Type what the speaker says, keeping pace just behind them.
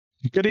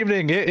Good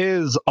evening. It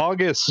is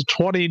August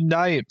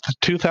 29th,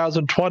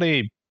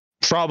 2020,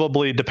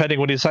 probably,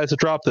 depending when he decides to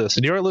drop this.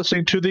 And you're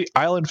listening to the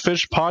Island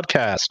Fish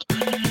Podcast.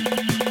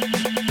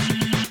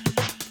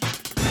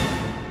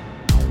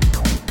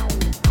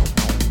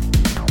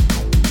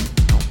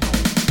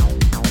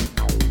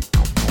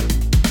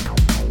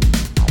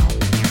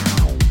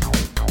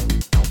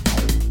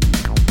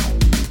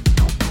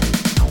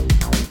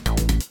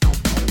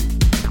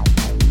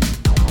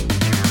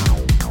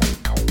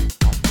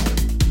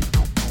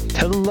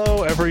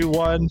 Hello,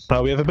 everyone.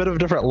 We have a bit of a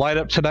different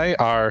lineup tonight.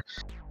 Our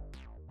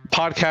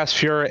podcast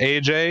Fuhrer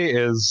AJ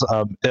is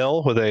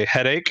ill with a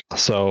headache,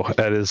 so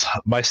it is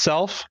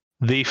myself,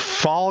 the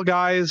Fall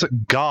Guys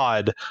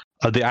god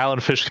of the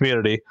Island Fish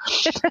community,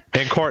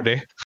 and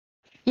Courtney,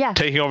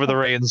 taking over the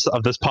reins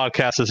of this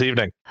podcast this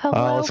evening.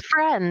 Hello,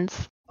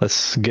 friends.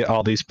 Let's get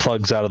all these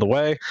plugs out of the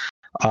way.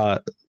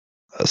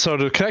 So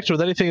to connect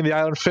with anything in the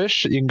Island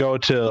Fish, you can go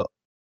to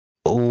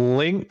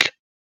link.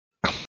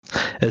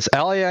 It's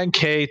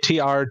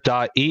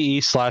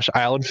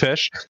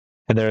linktr.ee/islandfish,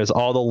 and there's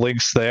all the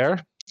links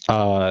there.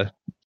 The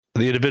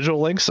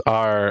individual links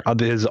are on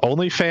his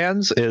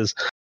OnlyFans is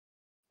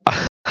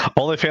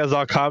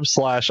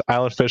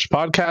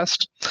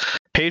onlyfans.com/islandfishpodcast.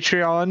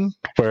 Patreon,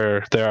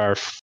 where there are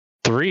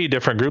 3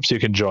 different groups you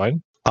can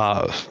join.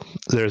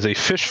 There's a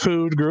fish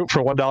food group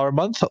for $1 a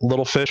month,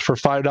 Little Fish for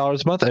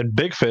 $5 a month, and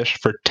Big Fish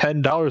for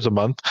 $10 a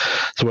month.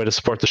 It's a way to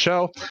support the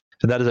show.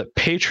 And that is at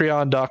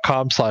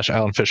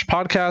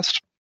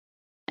patreon.com/islandfishpodcast.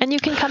 And you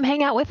can come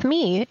hang out with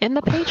me in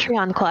the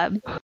Patreon club.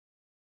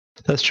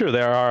 That's true.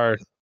 There are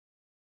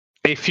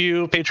a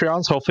few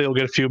Patreons. Hopefully we'll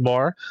get a few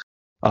more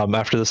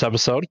after this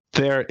episode.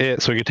 There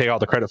is, so we can take all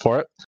the credit for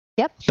it.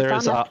 Yep.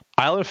 There's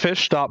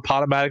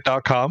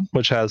islandfish.podomatic.com,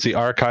 which has the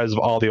archives of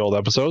all the old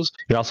episodes.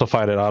 You can also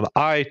find it on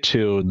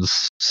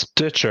iTunes,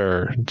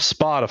 Stitcher,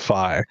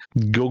 Spotify,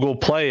 Google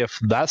Play, if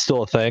that's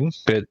still a thing.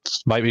 It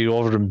might be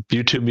over to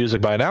YouTube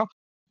Music by now,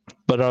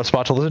 but not a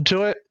spot to listen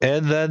to it.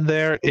 And then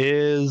there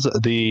is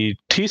the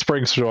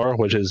Teespring store,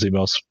 which is the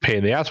most pain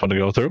in the ass one to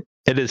go through.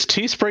 It is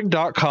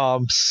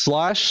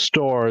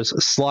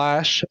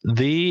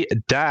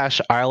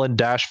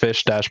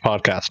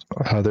teespring.com/stores/the-island-fish-podcast.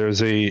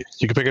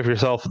 You can pick up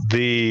yourself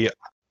the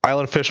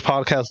Island Fish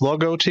Podcast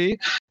logo tee.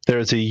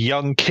 There's a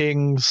Young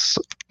Kings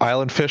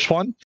Island Fish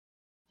one.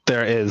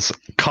 There is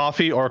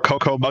coffee or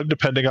cocoa mug,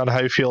 depending on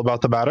how you feel about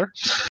the matter.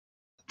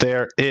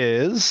 There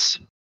is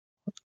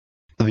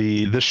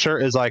this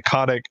shirt is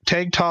iconic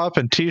tank top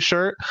and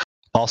t-shirt,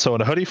 also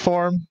in a hoodie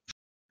form.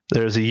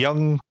 There's a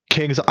Young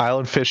Kings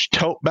Island Fish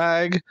tote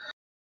bag.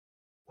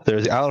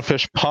 There's the Island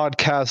Fish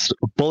Podcast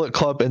Bullet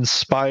Club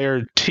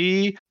inspired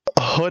tee,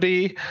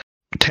 hoodie,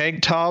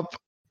 tank top,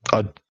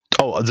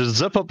 there's a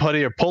zip-up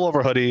hoodie or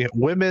pullover hoodie,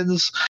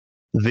 women's,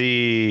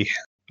 the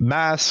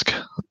mask,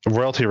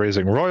 royalty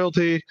raising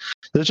royalty.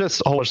 There's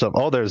just a whole bunch of stuff.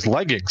 Oh, there's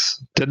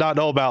leggings. Did not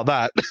know about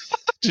that.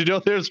 Did you know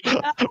there's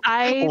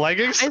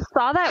leggings? I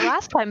saw that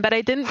last time, but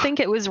I didn't think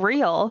it was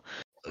real.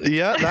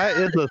 Yeah, that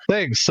is the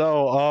thing.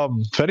 So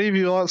if any of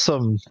you want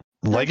some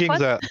leggings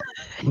that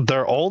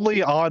they're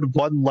only on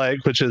one leg,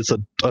 which is a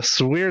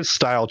weird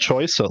style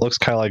choice, so it looks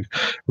kind of like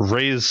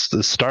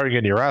raised starting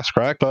in your ass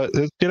crack, but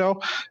if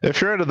you're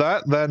into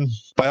that, then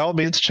by all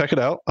means check it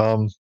out.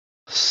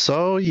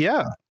 So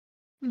yeah,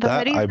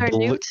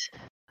 the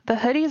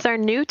hoodies are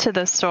new to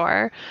the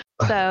store,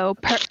 so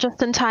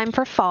just in time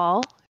for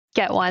fall,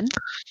 get one.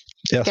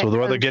 Yeah, so the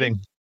weather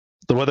getting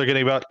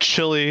about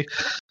chilly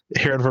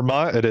here in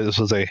Vermont. It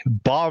was a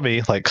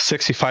balmy, like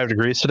 65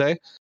 degrees today.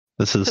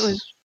 This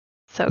is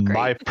so great.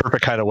 My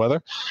perfect kind of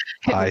weather.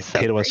 I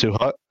hate it when it's too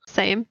hot.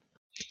 Same.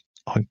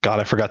 Oh God,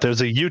 I forgot.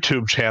 There's a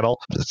YouTube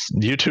channel. It's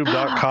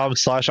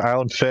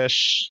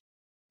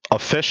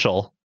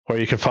youtube.com/islandfishofficial, where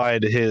you can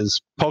find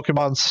his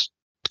Pokemon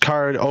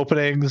card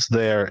openings.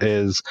 There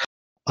is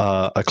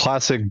a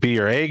classic B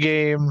or A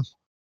game,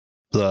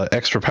 the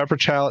extra pepper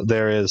challenge.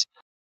 There is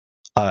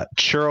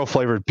churro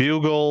flavored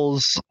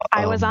bugles.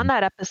 I was on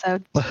that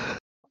episode.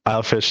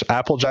 Island Fish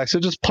Applejack. So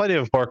just plenty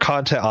of more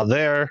content on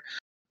there.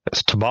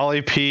 There's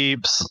Tamale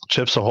Peeps,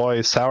 Chips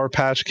Ahoy, Sour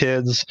Patch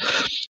Kids.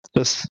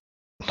 Just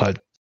a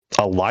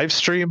live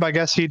stream, I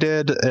guess he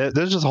did.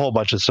 There's just a whole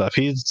bunch of stuff.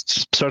 He's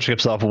stretching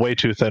himself way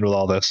too thin with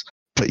all this.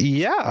 But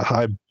yeah,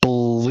 I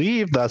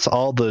believe that's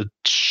all the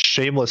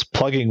shameless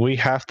plugging we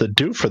have to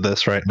do for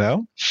this right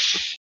now.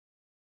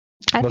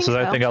 Unless there's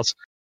anything else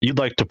you'd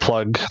like to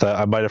plug that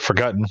I might have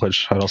forgotten,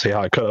 which I don't see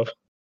how I could have.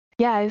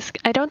 Yeah,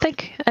 I don't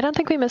think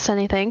we missed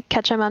anything.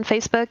 Catch him on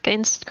Facebook,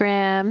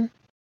 Instagram,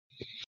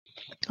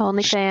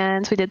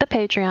 OnlyFans. We did the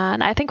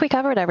Patreon. I think we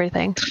covered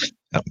everything.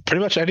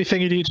 Pretty much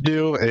anything you need to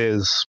do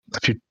is,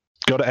 if you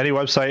go to any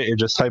website and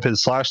just type in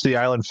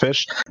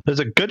 /theislandfish, there's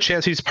a good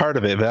chance he's part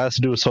of it if it has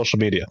to do with social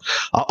media.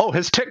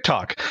 His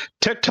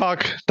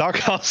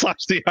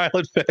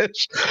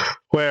tiktok.com/theislandfish,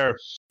 where,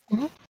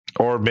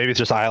 or maybe it's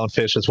just Island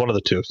Fish, it's one of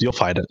the two, you'll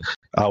find it,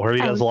 where he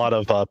does a lot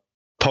of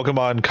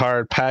Pokemon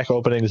card pack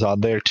openings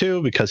on there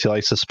too, because he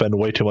likes to spend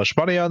way too much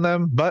money on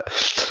them. But,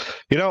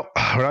 you know,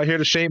 we're not here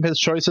to shame his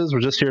choices. We're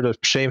just here to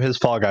shame his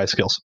Fall Guy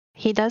skills.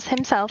 He does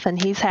himself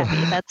and he's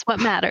happy. That's what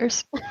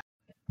matters.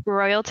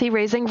 Royalty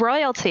raising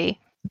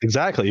royalty.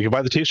 Exactly. You can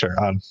buy the t-shirt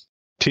on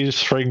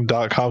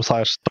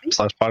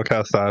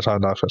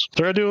teespring.com/podcast-on-fish. So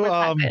we're going to do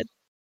a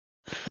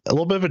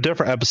little bit of a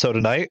different episode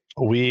tonight.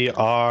 We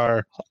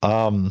are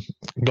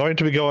going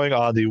to be going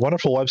on the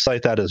wonderful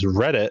website that is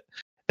Reddit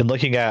and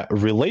looking at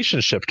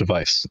relationship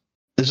advice.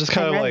 It's just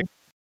kind of like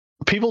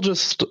people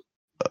just...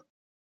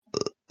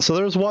 So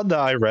there's one that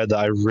I read that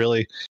I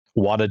really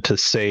wanted to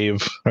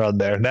save on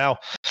there. Now,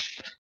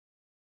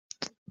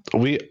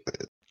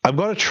 I'm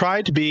going to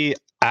try to be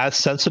as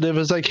sensitive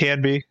as I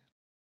can be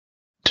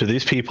to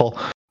these people,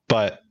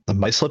 but I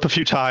might slip a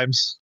few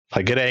times.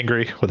 I get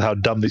angry with how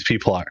dumb these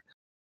people are.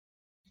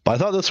 But I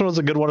thought this one was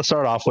a good one to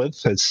start off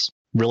with. It's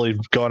really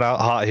going out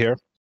hot here.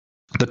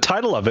 The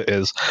title of it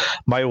is,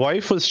 "My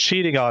wife was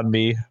cheating on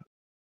me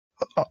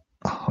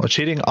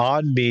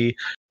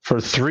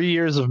for 3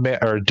 years of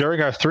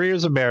during our 3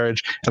 years of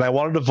marriage, and I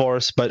want a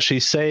divorce, but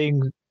she's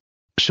saying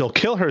she'll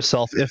kill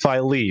herself if I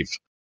leave."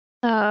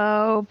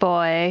 Oh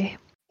boy.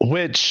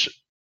 Which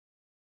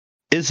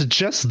is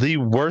just the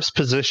worst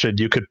position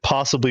you could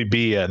possibly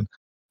be in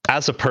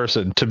as a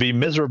person, to be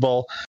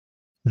miserable,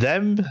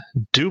 them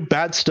do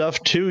bad stuff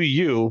to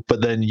you,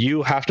 but then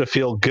you have to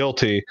feel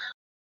guilty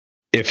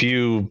if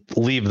you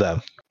leave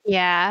them.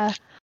 Yeah.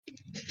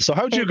 So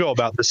how would you go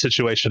about this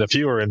situation if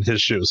you were in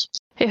his shoes?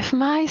 If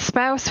my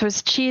spouse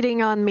was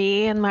cheating on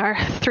me in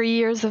our 3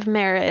 years of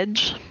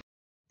marriage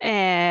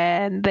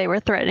and they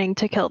were threatening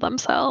to kill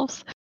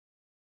themselves,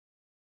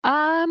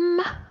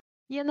 that's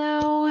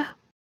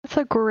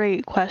a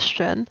great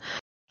question.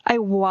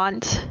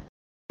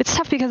 It's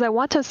tough because I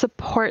want to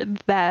support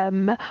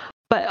them,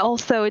 but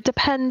also it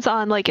depends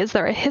on, like, is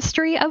there a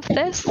history of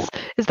this?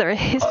 Is there a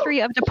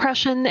history of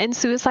depression and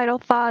suicidal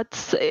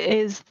thoughts?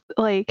 If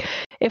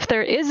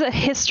there is a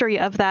history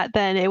of that,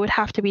 then it would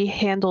have to be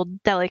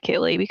handled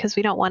delicately because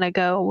we don't want to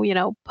go,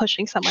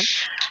 pushing someone.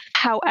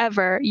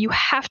 However, you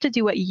have to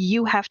do what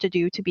you have to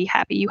do to be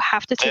happy. You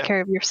have to take care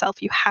of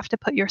yourself. You have to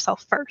put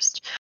yourself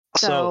first.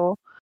 So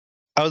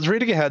I was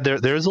reading ahead.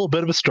 There's a little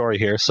bit of a story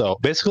here. So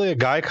basically, a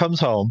guy comes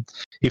home.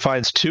 He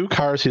finds 2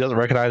 cars he doesn't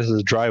recognize as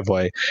his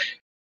driveway.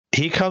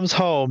 He comes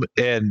home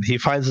and he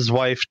finds his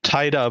wife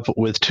tied up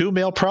with 2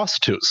 male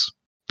prostitutes.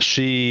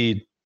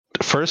 She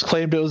first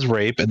claimed it was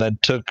rape and then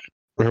took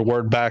her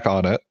word back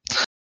on it.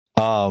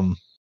 And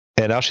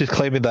now she's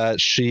claiming that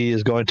she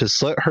is going to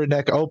slit her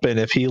neck open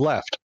if he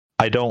left.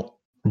 I don't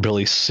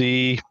really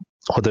see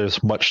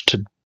there's much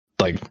to,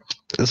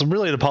 it's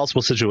really an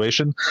impossible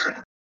situation.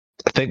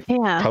 I think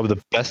probably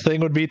the best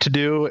thing would be to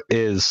do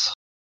is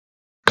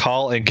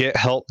call and get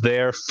help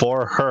there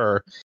for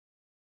her,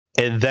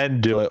 and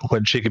then do it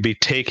when she could be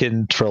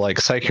taken for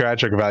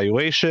psychiatric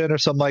evaluation or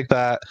something like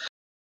that.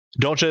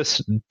 Don't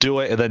just do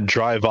it and then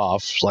drive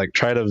off.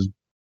 Try to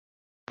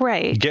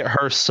get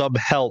her some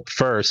help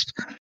first.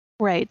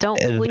 Right.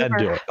 Don't leave her.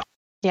 Do it.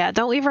 Yeah.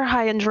 Don't leave her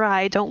high and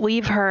dry. Don't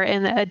leave her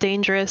in a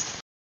dangerous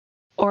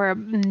or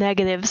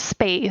negative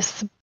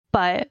space.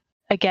 But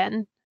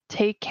again,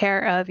 take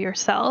care of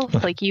yourself.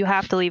 You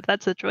have to leave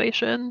that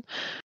situation.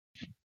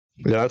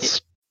 Yeah,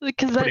 that's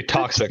pretty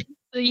toxic.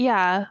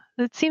 Yeah,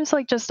 it seems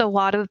like just a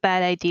lot of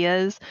bad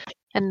ideas,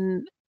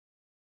 and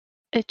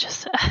it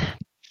just...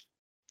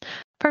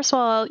 First of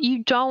all,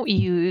 you don't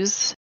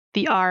use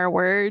the R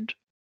word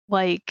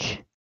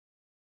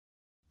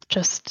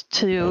just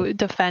to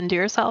defend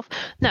yourself.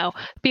 No,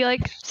 be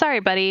like, sorry,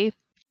 buddy,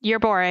 you're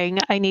boring.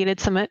 I needed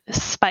some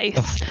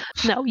spice.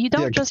 No, you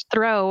don't just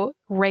throw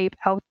rape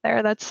out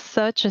there. That's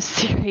such a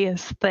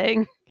serious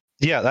thing.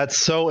 Yeah, that's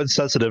so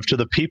insensitive to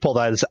the people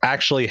that has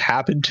actually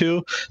happened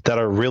to, that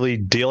are really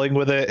dealing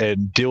with it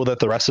and deal with it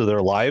the rest of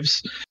their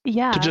lives.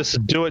 Yeah. To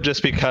just do it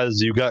just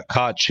because you got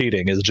caught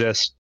cheating is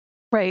just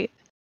one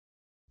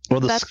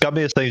of the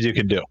scummiest things you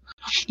can do.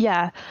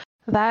 Yeah.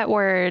 That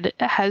word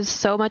has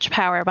so much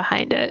power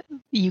behind it.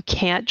 You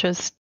can't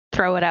just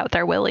throw it out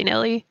there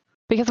willy-nilly.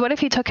 Because what if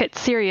he took it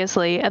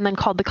seriously and then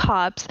called the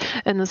cops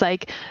and was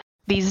like,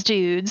 these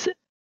dudes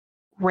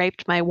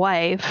raped my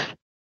wife,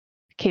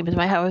 came into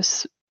my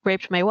house,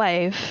 raped my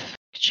wife.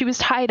 She was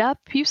tied up,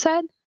 you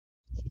said?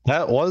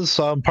 That was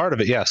part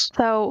of it, yes.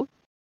 So,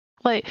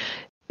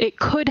 it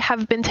could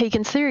have been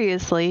taken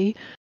seriously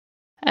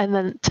and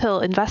then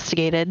till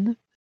investigated,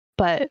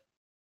 but,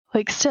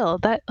 still,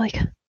 that,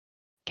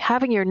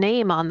 having your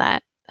name on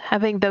that,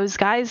 having those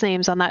guys'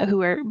 names on that who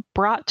were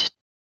brought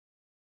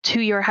to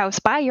your house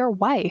by your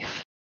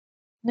wife,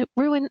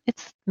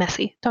 it's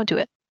messy. Don't do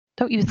it.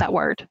 Don't use that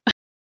word.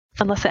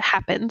 Unless it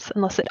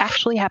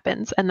actually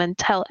happens, and then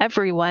tell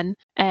everyone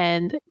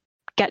and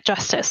get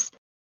justice.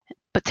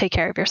 But take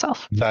care of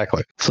yourself.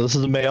 Exactly. So this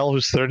is a male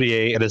who's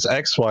 38, and his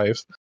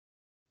ex-wife,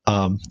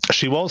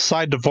 she won't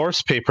sign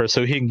divorce papers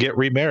so he can get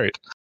remarried.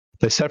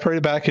 They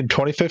separated back in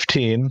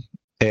 2015,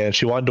 and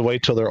she wanted to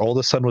wait till their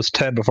oldest son was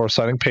 10 before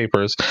signing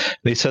papers. And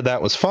he said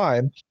that was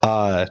fine.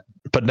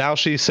 But now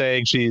she's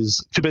saying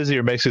she's too busy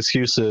or makes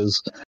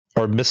excuses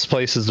or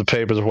misplaces the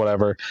papers or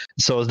whatever,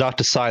 so as not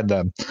to sign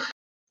them.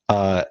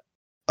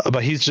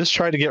 but he's just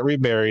trying to get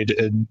remarried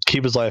and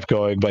keep his life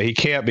going, but he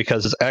can't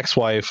because his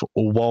ex-wife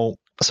won't.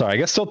 Sorry, I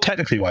guess still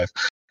technically wife.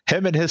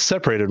 Him and his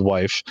separated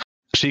wife,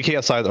 she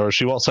can't sign, or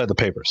she won't sign the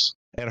papers.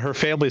 And her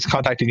family's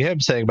contacting him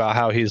saying about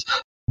how he's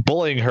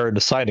bullying her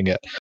into signing it,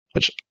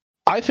 which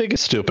I think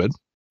is stupid.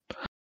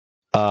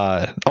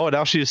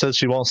 Now she says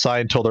she won't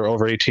sign until they're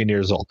over 18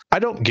 years old. I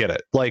don't get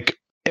it. Like,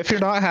 if you're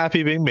not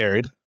happy being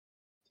married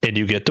and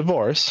you get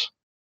divorced,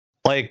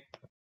 like,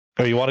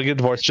 or you want to get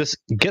divorced, just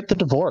get the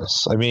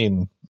divorce. I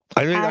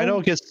know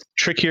it gets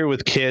trickier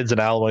with kids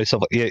and alimony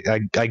stuff.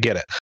 I get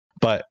it.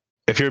 But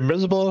if you're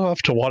miserable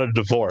enough to want a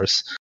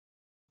divorce,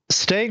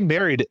 staying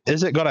married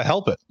isn't going to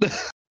help it.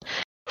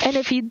 And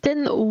if you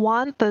didn't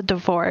want the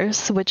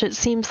divorce, which it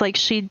seems like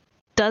she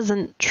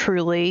didn't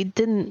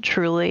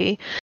truly,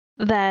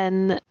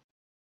 then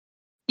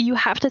you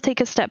have to take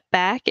a step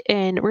back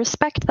and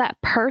respect that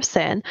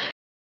person.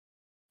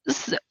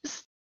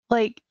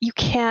 Like, you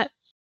can't.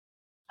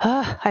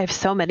 I have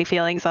so many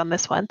feelings on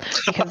this one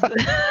because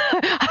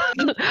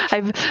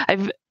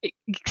I've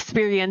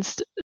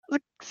experienced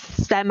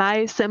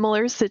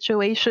semi-similar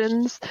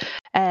situations,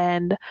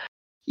 and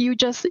you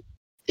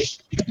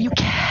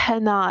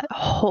cannot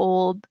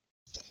hold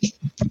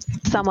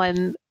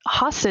someone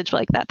hostage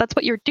like that. That's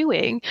what you're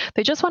doing.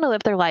 They just want to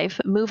live their life,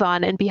 move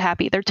on, and be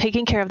happy. They're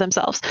taking care of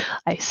themselves.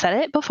 I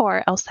said it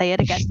before, I'll say it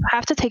again. You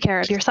have to take care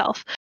of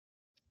yourself.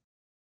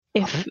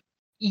 If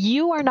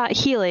you are not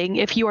healing,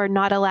 if you are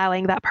not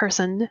allowing that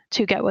person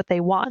to get what they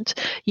want,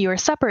 you are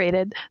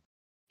separated.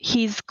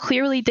 He's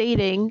clearly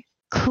dating,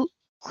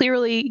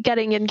 clearly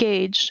getting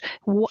engaged,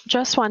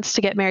 just wants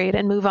to get married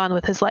and move on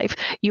with his life.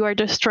 You are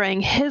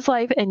destroying his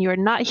life and you're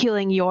not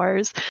healing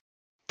yours.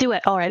 Do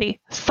it already.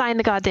 Sign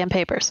the goddamn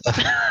papers.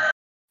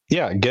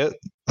 Yeah,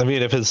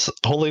 if his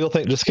whole legal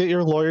thing, just get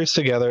your lawyers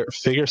together,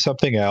 figure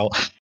something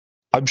out.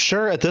 I'm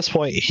sure at this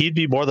point he'd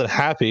be more than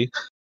happy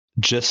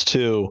just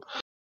to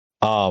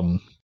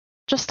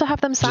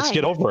have them sign. Just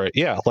get over it.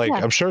 Yeah,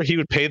 I'm sure he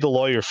would pay the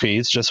lawyer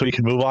fees just so he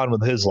can move on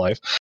with his life,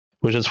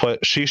 which is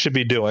what she should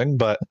be doing.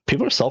 But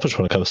people are selfish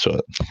when it comes to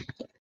it.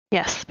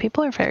 Yes,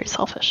 people are very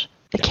selfish.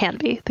 They can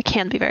be. They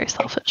can be very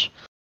selfish.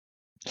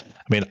 I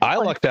mean, I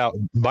lucked out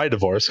my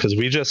divorce because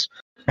we just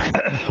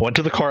went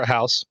to the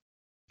courthouse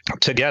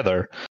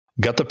together,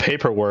 got the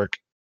paperwork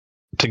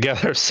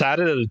together, sat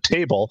it at a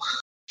table,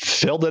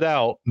 filled it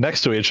out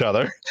next to each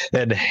other,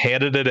 and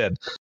handed it in.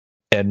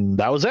 And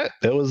that was it.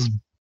 It was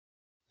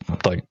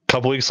like a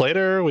couple weeks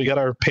later, we got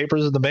our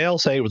papers in the mail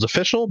saying it was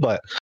official,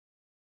 but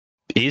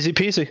easy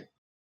peasy.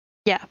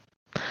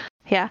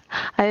 Yeah.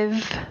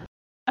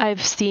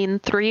 I've seen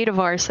 3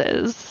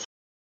 divorces,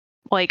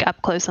 like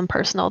up close and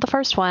personal. The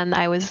first one,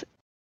 I was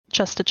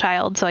just a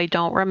child, so I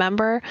don't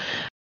remember.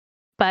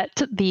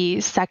 But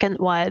the second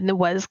one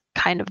was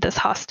kind of this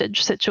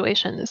hostage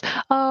situation.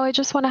 Oh, I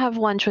just want to have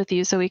lunch with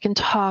you so we can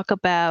talk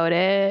about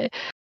it.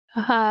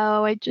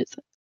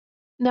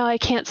 No, I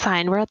can't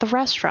sign. We're at the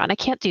restaurant. I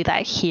can't do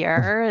that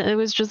here. It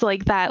was just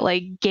like that,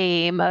 like,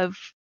 game of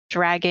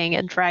dragging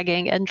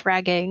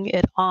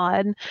it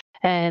on.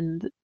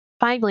 And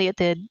finally it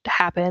did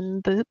happen.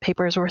 The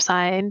papers were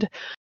signed.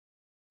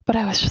 But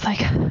I was just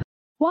like,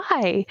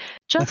 why?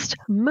 Just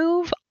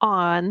move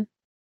on.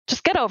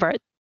 Just get over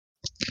it.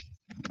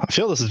 I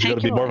feel this is going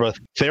to be more of a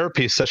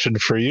therapy session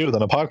for you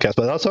than a podcast,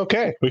 but that's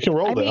okay. We can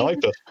roll with it. I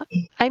like this.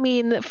 I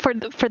mean, for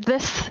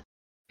this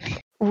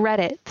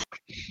Reddit,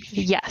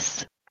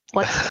 yes.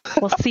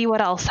 We'll see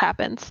what else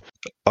happens.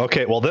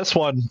 Okay, well, this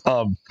one,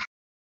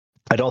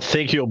 I don't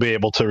think you'll be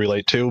able to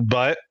relate to,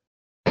 but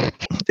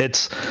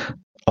it's,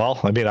 I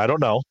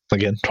don't know.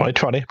 Again,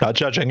 2020, not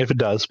judging if it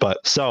does,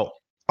 but so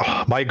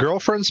my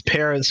girlfriend's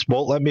parents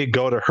won't let me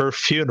go to her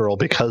funeral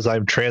because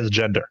I'm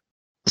transgender.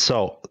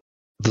 So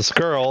this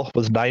girl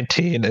was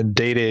 19 and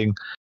dating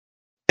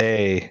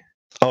a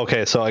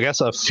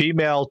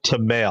female to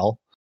male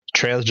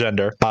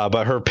transgender,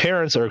 but her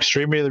parents are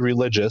extremely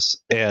religious,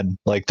 and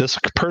like this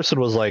person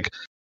was like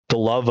the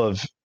love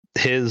of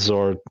his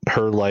or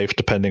her life,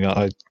 depending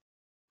on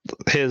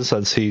his,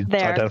 since he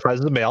identifies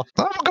as a male.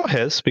 I'll go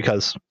his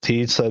because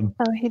he said.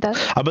 Oh, he does.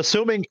 I'm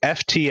assuming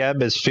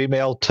FTM is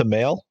female to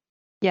male.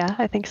 Yeah,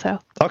 I think so.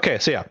 Okay,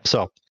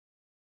 so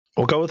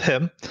we'll go with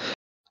him.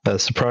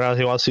 That's the pronoun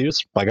he wants to use.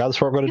 My God, that's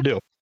what we're going to do.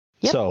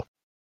 Yep. So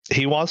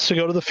he wants to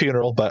go to the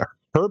funeral, but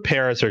her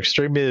parents are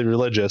extremely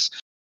religious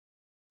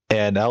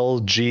and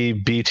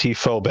LGBT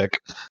phobic,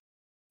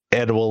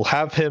 and will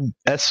have him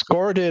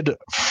escorted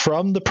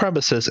from the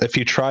premises if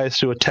he tries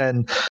to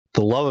attend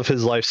the love of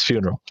his life's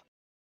funeral.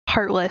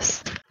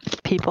 Heartless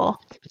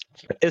people.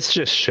 It's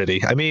just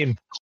shitty. I mean,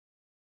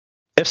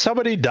 if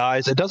somebody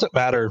dies, it doesn't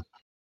matter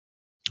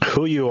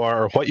who you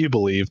are or what you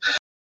believe.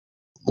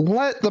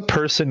 Let the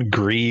person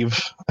grieve.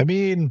 I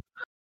mean,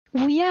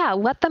 yeah,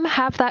 let them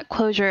have that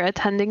closure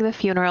attending the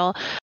funeral.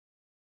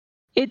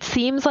 It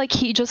seems like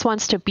he just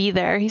wants to be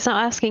there. He's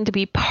not asking to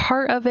be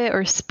part of it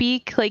or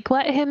speak. Like,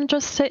 let him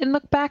just sit in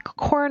the back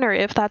corner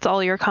if that's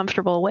all you're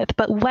comfortable with.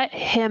 But let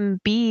him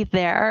be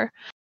there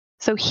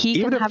so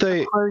he can have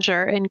the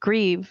closure and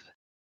grieve.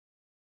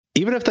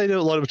 even if they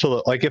didn't let him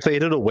to, like, if they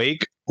did a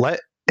wake, let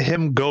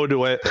him go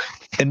to it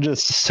and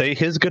just say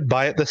his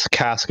goodbye at this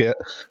casket.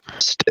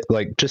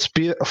 Like, just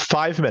be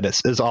 5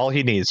 minutes is all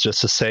he needs,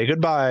 just to say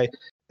goodbye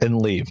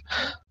and leave.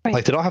 Right.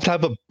 Like, they don't have to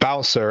have a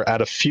bouncer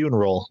at a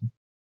funeral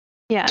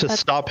to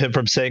stop him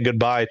from saying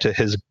goodbye to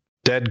his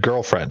dead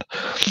girlfriend.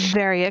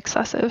 Very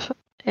excessive,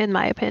 in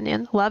my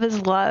opinion. Love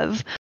is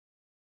love.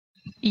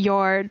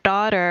 Your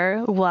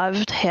daughter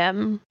loved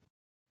him,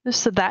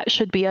 so that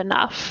should be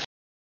enough.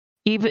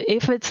 Even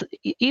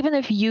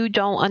if you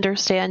don't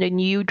understand and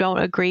you don't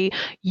agree,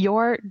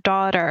 your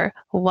daughter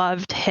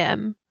loved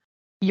him.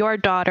 Your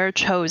daughter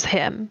chose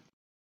him.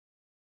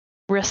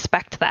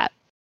 Respect that.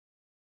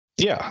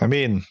 Yeah, I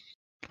mean,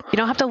 you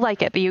don't have to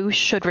like it, but you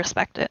should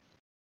respect it.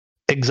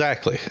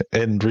 Exactly.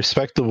 And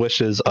respect the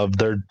wishes of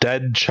their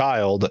dead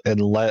child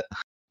and let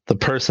the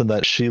person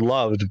that she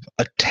loved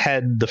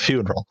attend the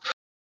funeral.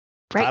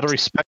 Right. Out of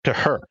respect to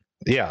her.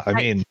 Yeah, I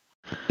mean,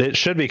 it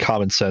should be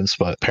common sense,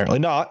 but apparently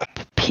not.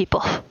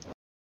 People.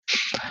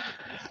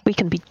 We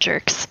can be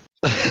jerks.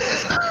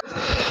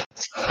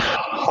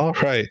 All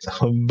right.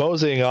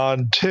 Moseying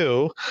on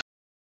to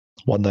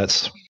one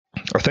that's,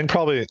 I think,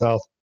 probably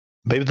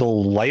maybe the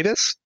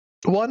lightest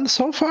one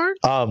so far.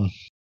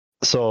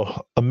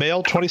 So a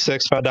male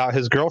 26 found out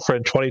his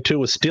girlfriend 22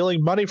 was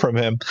stealing money from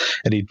him,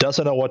 and he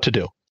doesn't know what to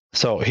do.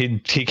 So he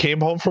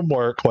came home from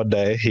work one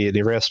day. He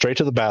ran straight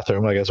to the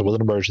bathroom. I guess it was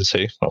an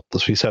emergency. Well,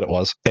 that's what he said it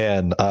was.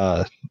 And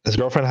his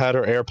girlfriend had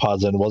her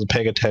AirPods in, wasn't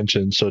paying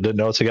attention, so didn't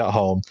notice he got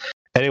home.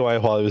 Anyway,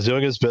 while he was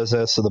doing his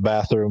business in the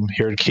bathroom,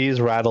 he heard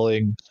keys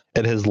rattling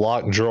in his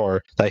locked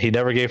drawer that he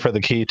never gave her the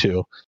key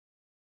to.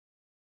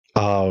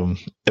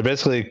 It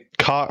basically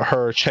caught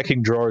her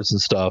checking drawers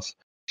and stuff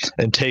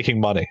and taking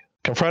money.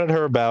 Confronted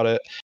her about it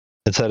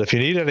and said, if you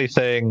need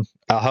anything,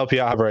 I'll help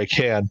you out however I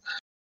can.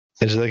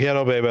 And she's like, yeah,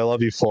 no, babe, I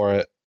love you for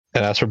it.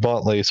 And asked her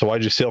bluntly, so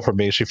why'd you steal from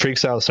me? She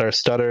freaks out and starts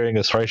stuttering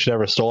and sorry she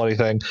never stole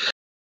anything.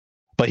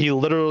 But he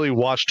literally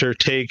watched her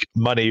take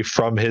money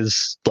from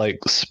his, like,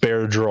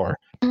 spare drawer.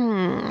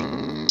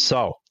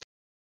 So,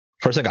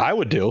 first thing I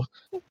would do,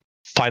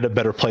 find a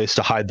better place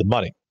to hide the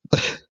money.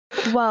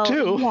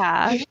 Well,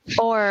 yeah.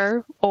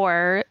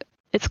 Or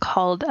it's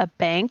called a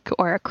bank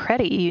or a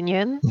credit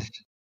union.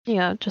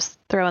 Just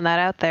throwing that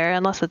out there,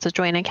 unless it's a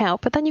joint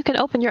account. But then you can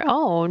open your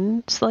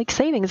own, like,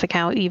 savings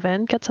account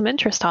even, get some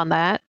interest on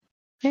that.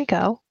 There you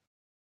go.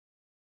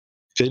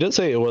 He did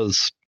say it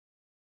was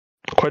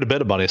quite a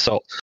bit of money. So,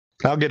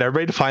 now again,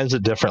 everybody defines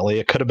it differently.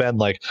 It could have been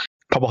like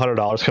a couple $100,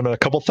 could have been a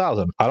couple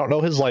thousand. I don't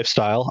know his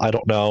lifestyle. I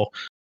don't know.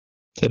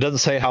 It doesn't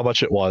say how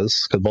much it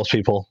was, because most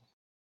people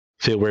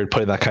feel weird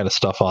putting that kind of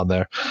stuff on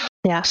there.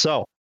 Yeah.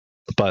 So,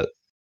 but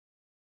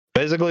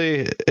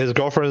basically, his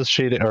girlfriend is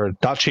cheating, or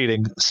not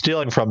cheating,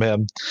 stealing from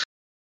him.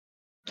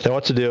 Then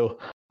what to do?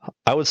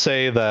 I would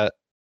say that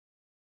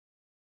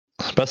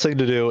the best thing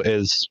to do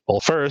is, well,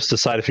 first,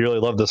 decide if you really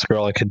love this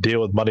girl and can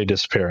deal with money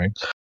disappearing.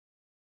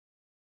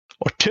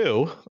 Or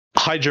 2,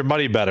 hide your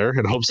money better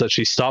in hopes that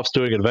she stops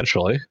doing it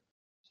eventually.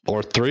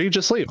 Or 3,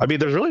 just leave. I mean,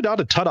 there's really not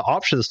a ton of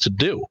options to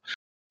do.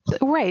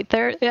 Right.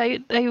 I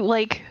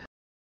like,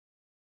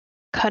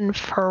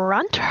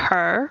 confront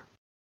her.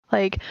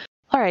 Like,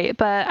 all right,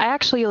 but I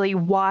actually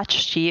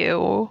watched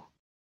you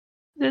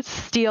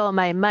steal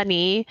my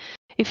money.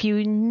 If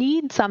you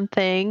need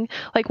something,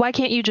 like, why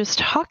can't you just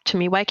talk to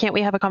me? Why can't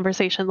we have a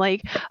conversation?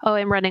 Like, oh,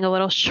 I'm running a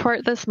little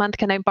short this month.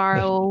 Can I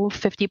borrow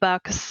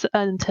 $50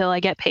 until I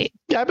get paid?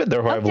 Yeah, I've been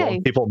there where I've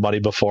loaned people money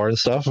before and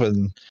stuff.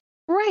 And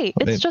right.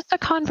 It's just a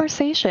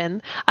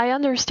conversation. I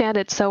understand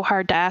it's so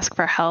hard to ask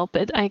for help.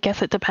 I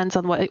guess it depends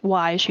on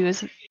why she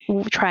was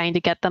trying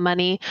to get the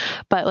money.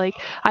 But, like,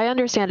 I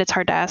understand it's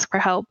hard to ask for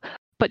help.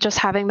 But just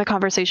having the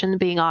conversation and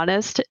being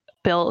honest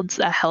builds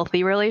a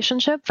healthy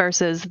relationship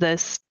versus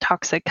this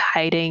toxic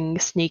hiding,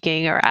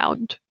 sneaking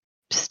around,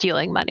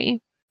 stealing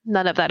money.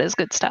 None of that is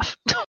good stuff.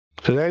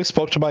 Today I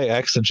spoke to my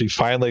ex and she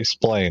finally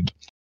explained.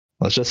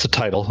 That's just the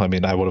title. I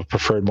mean, I would have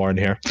preferred more in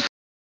here.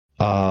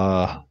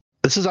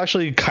 This is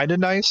actually kind of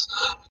nice,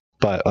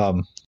 but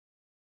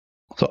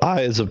so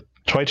I, as a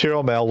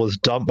 22-year-old male, was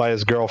dumped by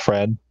his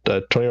girlfriend,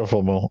 a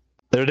 20-year-old male.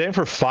 They were dating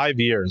for 5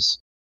 years.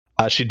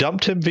 She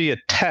dumped him via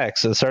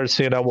text and started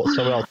seeing out with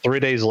someone else 3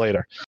 days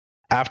later.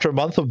 After a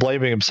month of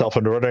blaming himself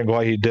and wondering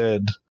why he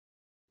did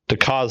to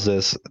cause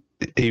this,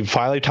 he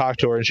finally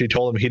talked to her and she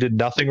told him he did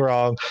nothing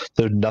wrong.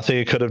 There's nothing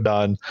he could have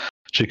done.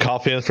 She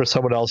called me in for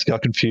someone else,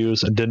 got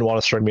confused, and didn't want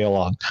to string me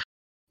along.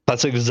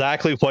 That's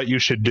exactly what you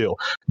should do.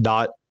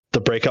 Not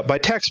the breakup by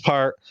text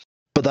part,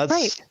 but that's...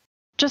 Right.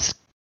 Just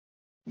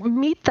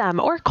meet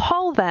them or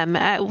call them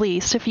at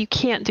least if you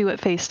can't do it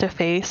face to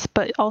face,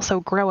 but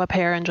also grow a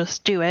pair and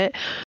just do it.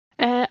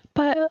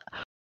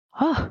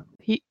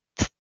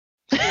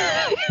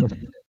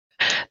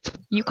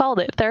 You called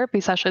it, therapy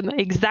session.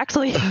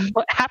 Exactly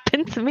what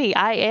happened to me.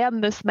 I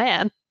am this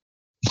man.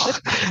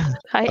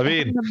 I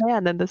mean, am the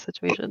man in this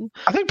situation.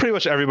 I think pretty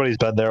much everybody's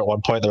been there at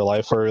one point in their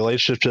life where a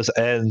relationship just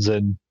ends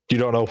and you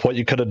don't know what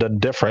you could have done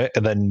different,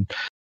 and then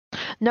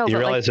you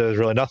realize there's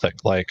really nothing.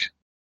 Like,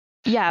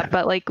 Yeah,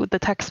 but like with the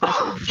text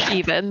message,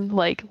 even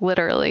like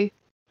literally.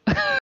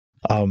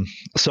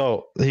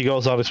 So he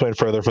goes on to explain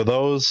further. For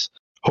those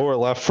who are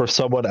left for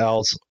someone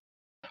else,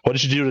 what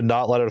did you do to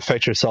not let it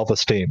affect your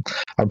self-esteem?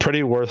 I'm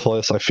pretty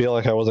worthless. I feel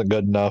like I wasn't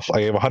good enough.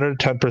 I gave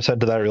 110%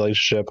 to that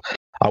relationship.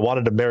 I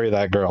wanted to marry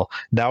that girl.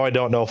 Now I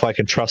don't know if I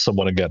can trust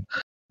someone again.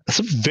 That's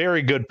a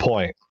very good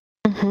point.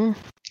 Mm-hmm.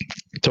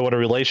 So when a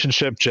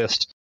relationship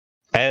just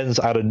ends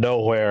out of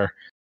nowhere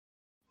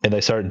and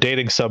they start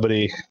dating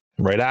somebody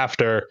right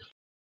after,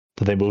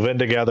 they move in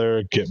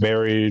together, get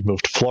married,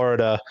 move to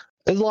Florida.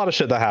 There's a lot of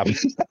shit that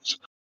happens.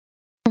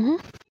 Mm-hmm.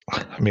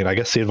 I mean, I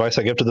guess the advice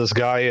I give to this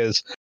guy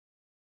is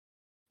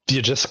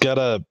you just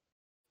gotta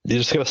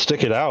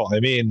stick it out. I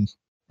mean,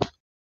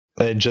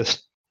 and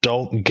just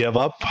don't give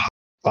up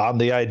on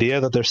the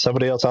idea that there's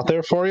somebody else out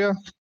there for you.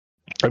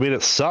 I mean,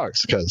 it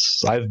sucks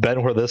because I've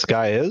been where this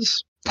guy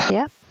is.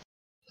 Yeah.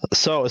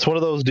 So it's one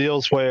of those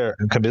deals where,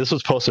 I mean, this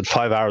was posted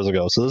 5 hours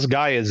ago, so this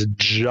guy is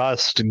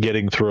just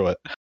getting through it.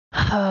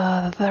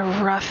 The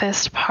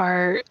roughest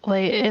part,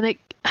 like, and it,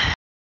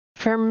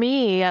 for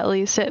me at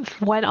least,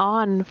 it went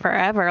on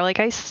forever. Like,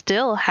 I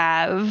still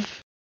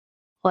have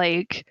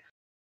like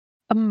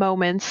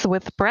moments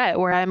with Brett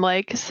where I'm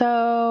like,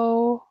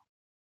 so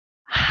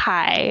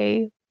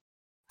hi,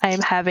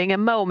 I'm having a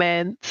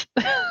moment.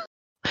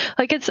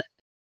 Like, it's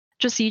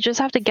just, you just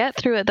have to get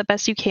through it the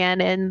best you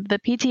can, and the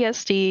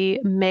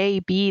PTSD may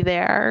be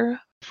there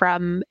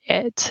from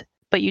it,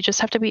 but you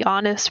just have to be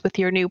honest with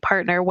your new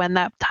partner when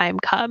that time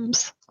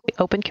comes.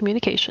 Open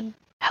communication,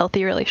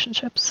 healthy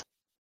relationships.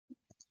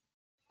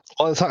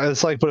 Well,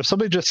 it's like, but if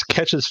somebody just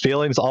catches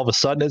feelings all of a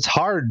sudden, it's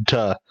hard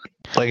to,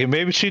 like,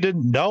 maybe she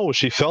didn't know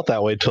she felt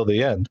that way till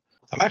the end.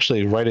 I'm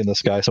actually writing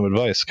this guy some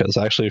advice because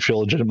I actually feel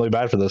legitimately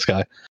bad for this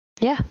guy.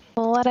 Yeah,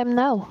 we'll let him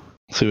know.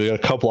 So we got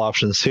a couple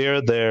options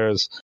here.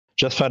 There's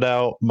just found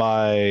out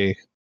my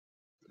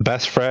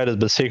best friend has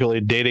been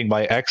secretly dating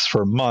my ex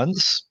for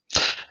months.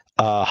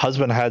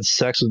 Husband had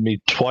sex with me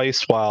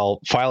twice while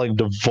filing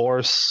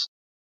divorce.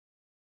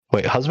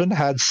 Wait, husband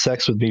had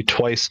sex with me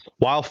twice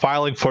while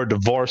filing for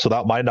divorce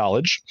without my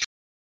knowledge.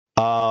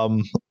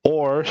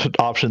 Or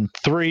option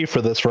 3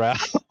 for this round.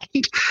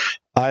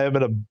 I am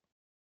in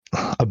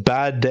a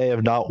bad day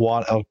of not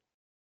want.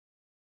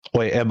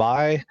 Wait, am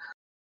I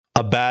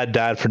a bad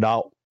dad for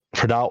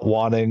not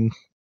wanting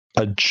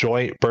a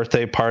joint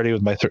birthday party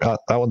with my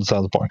that one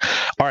sounds boring.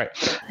 All right,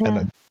 yeah. And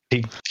then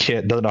he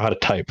doesn't know how to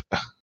type.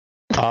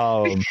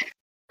 So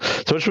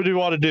which would you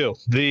want to do?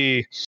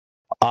 The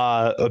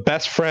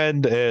best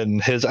friend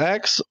and his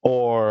ex,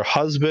 or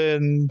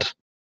husband?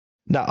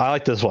 No, I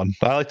like this one.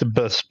 I like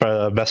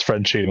the best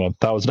friend cheating one.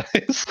 That was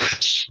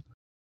nice.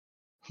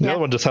 The other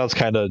one just sounds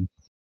kind of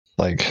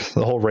like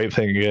the whole rape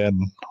thing again.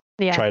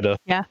 Yeah. Try to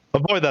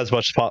avoid that as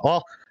much as possible.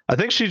 Well, I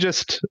think she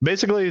just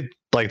basically,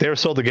 like, they were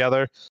still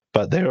together,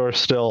 but they were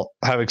still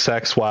having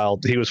sex while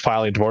he was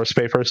filing divorce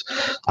papers.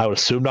 I would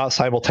assume not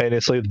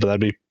simultaneously, but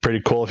that'd be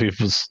pretty cool if he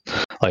was,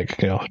 like,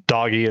 you know,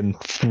 doggy and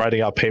writing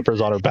out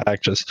papers on her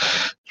back, just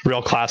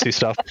real classy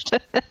stuff.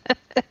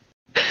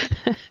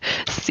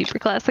 Super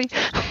classy.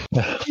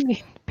 I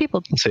mean,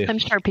 people, I'm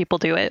sure people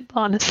do it,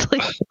 honestly.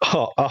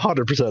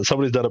 100%.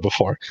 Somebody's done it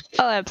before.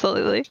 Oh,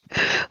 absolutely.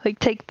 Like,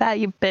 take that,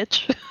 you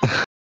bitch.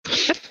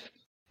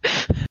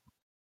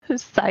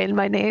 Sign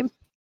my name.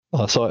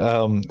 So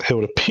it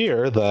would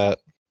appear that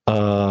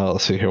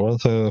let's see here. One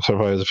thing that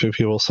clarifies a few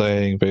people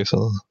saying based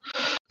on,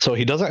 so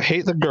he doesn't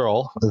hate the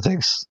girl and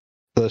thinks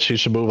that she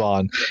should move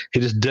on. He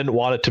just didn't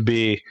want it to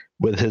be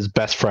with his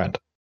best friend.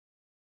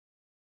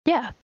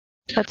 Yeah,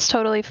 that's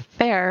totally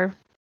fair.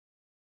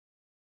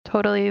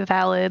 Totally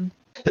valid.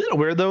 Isn't it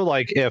weird though?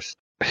 Like, if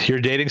you're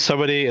dating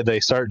somebody and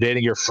they start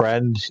dating your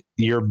friend,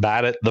 you're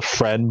mad at the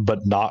friend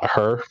but not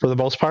her for the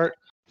most part.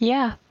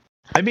 Yeah.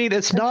 I mean,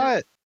 it's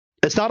not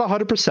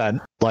 100%.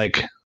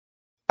 Like,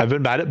 I've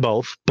been mad at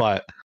both,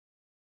 but,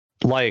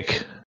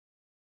 like,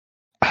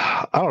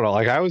 I don't know.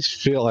 Like, I always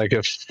feel like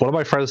if one of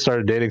my friends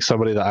started dating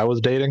somebody that I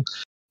was dating,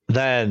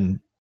 then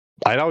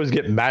I'd always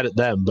get mad at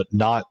them, but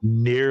not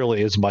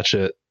nearly as much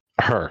at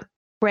her.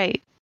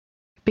 Right.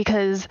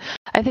 Because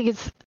I think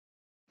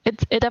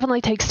it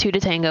definitely takes two to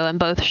tango, and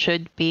both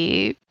should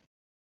be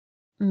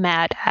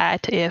mad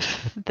at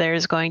if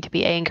there's going to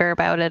be anger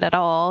about it at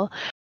all.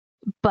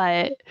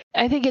 But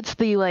I think it's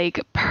the, like,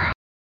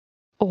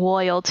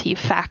 loyalty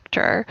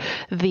factor.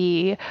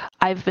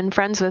 I've been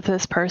friends with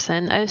this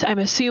person. I'm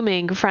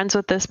assuming friends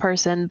with this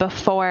person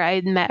before I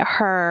met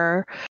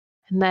her,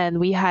 and then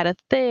we had a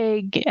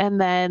thing,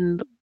 and then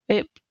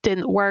it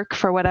didn't work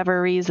for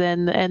whatever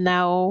reason, and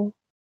now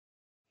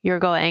you're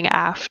going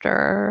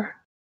after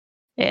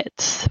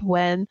it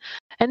and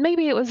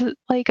maybe it was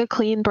like a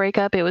clean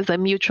breakup. It was a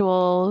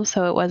mutual,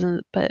 so it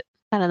wasn't, but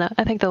I don't know.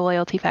 I think the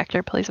loyalty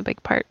factor plays a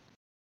big part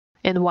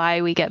in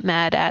why we get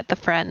mad at the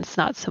friends,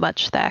 not so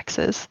much the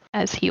exes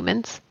as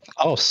humans.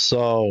 Oh,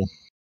 so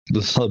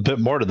there's a bit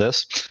more to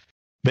this.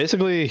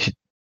 Basically,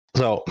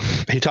 so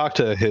he talked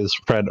to his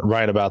friend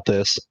Ryan about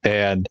this,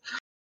 and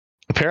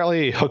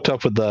apparently hooked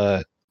up with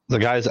the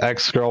guy's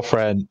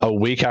ex-girlfriend a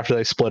week after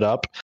they split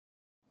up.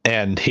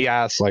 And he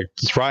asked, like,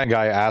 this Ryan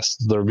guy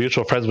asked their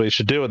mutual friends what he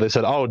should do, and they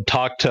said, "Oh,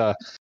 talk to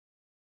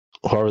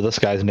whoever this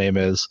guy's name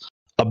is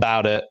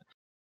about it,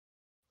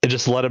 and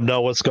just let him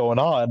know what's going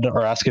on,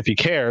 or ask if he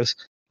cares."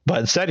 But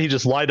instead, he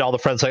just lied to all the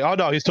friends, saying, "Oh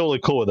no, he's totally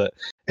cool with it."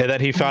 And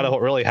then he found out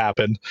what really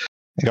happened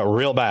and got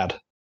real mad.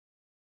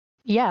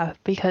 Yeah,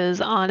 because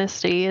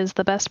honesty is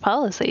the best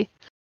policy.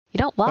 You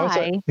don't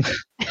lie.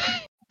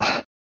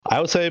 I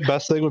would say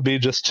best thing would be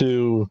just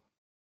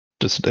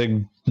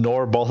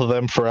ignore both of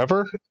them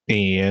forever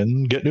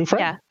and get new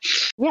friends.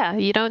 Yeah,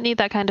 you don't need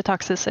that kind of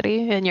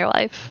toxicity in your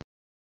life.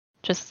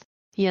 Just,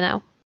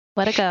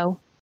 let it go.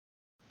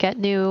 Get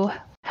new,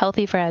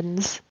 healthy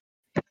friends.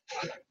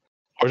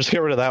 Or just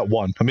get rid of that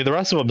one. I mean, the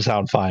rest of them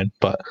sound fine,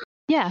 but...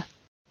 Yeah,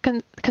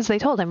 because they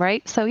told him,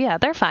 right? So yeah,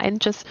 they're fine.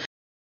 Just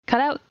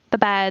cut out the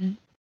bad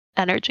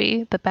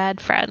energy, the bad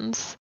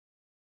friends.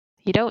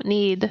 You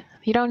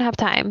don't have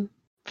time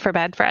for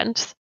bad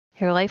friends.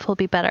 Your life will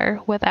be better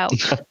without.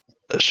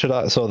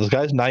 So this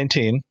guy's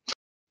 19.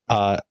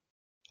 Oh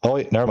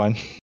wait, never mind.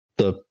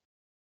 The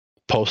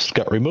post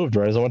got removed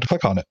right as I went to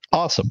click on it.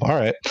 Awesome. All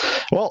right.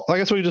 Well, I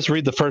guess we can just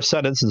read the first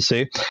sentence and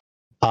see.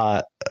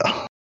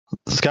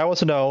 This guy wants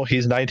to know,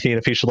 he's 19,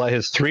 if he should let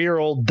his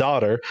 3-year-old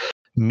daughter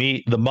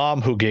meet the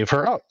mom who gave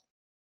her up.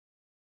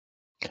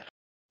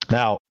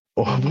 Now,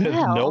 with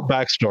no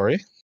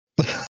backstory.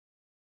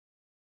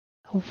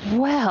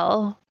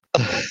 Well,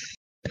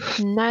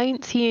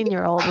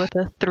 19-year-old with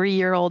a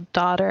 3-year-old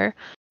daughter,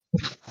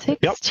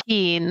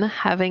 16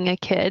 having a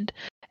kid,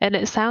 and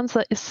it sounds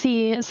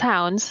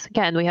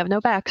again, we have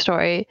no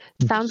backstory.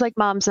 Sounds like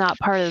mom's not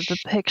part of the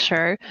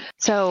picture.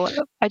 So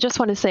I just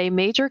want to say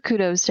major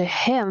kudos to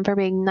him for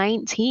being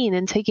 19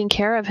 and taking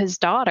care of his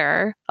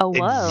daughter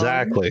alone.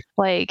 Exactly.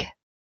 Like,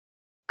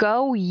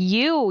 go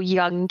you,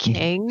 young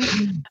king.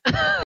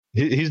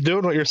 He's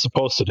doing what you're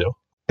supposed to do.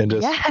 And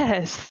just...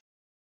 Yes.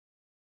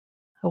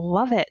 I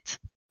love it.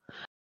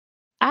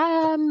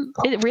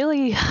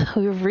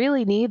 We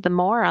really need the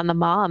more on the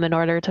mom in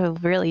order to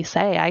really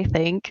say, I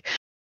think,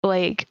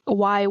 like,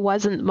 why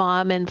wasn't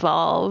mom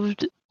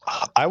involved?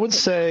 I would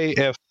say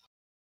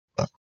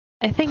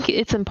I think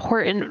it's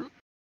important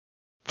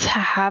to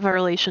have a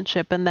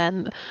relationship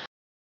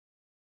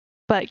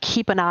but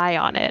keep an eye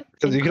on it.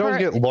 Because you can always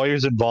get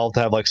lawyers involved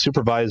to have like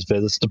supervised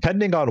visits,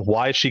 depending on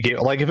why she gave,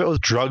 like if it was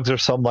drugs or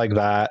something like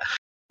that.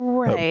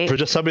 Right. For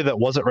just somebody that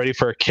wasn't ready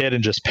for a kid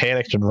and just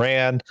panicked and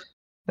ran.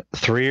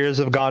 3 years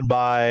have gone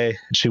by.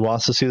 She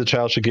wants to see the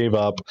child she gave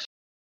up.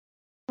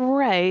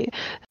 Right.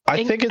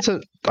 I think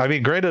granted,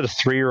 a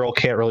 3-year-old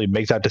can't really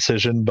make that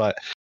decision, but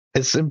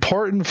it's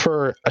important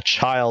for a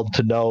child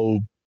to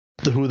know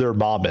who their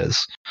mom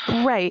is.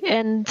 Right.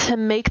 And to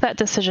make that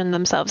decision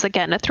themselves.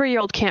 Again, a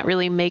 3-year-old can't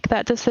really make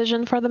that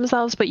decision for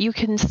themselves, but you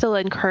can still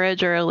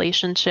encourage a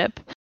relationship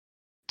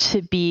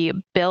to be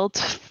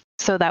built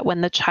so that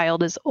when the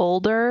child is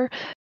older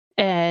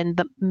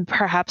and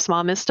perhaps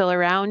mom is still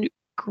around,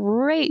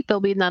 great, they'll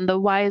be none the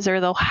wiser.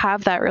 They'll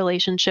have that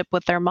relationship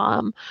with their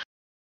mom.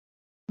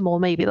 Well,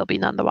 maybe they'll be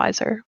none the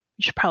wiser.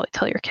 You should probably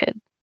tell your kid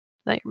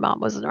that your mom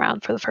wasn't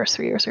around for the first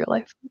 3 years of your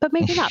life. But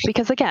maybe not,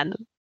 because again,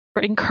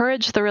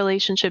 encourage the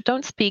relationship.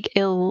 Don't speak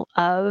ill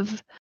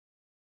of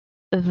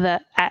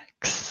the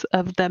ex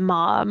of the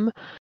mom,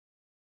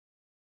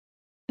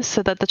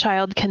 so that the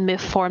child can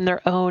form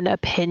their own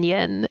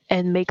opinion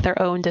and make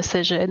their own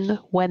decision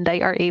when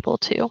they are able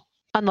to,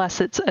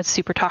 unless it's a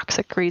super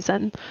toxic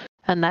reason,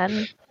 and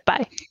then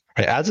bye.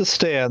 As it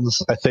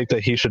stands, I think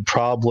that he should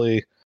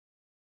probably,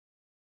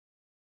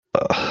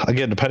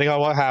 again, depending on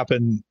what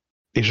happened,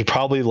 he should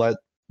probably let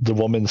the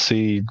woman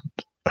see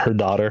her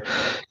daughter,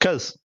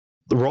 because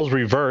the roles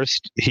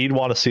reversed. He'd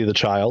want to see the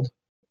child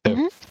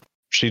if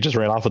she just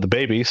ran off with the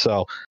baby.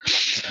 So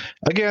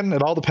again,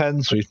 it all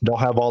depends. We don't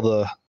have all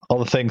the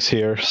things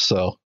here,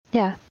 so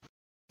yeah.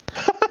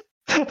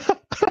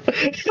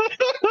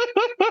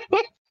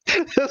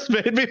 This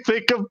made me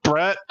think of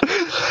Brett.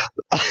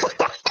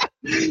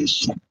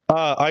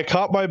 I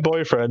caught my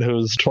boyfriend,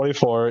 who's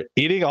 24,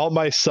 eating all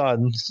my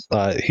son's,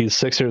 he's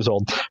 6 years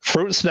old,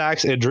 fruit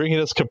snacks and drinking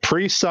his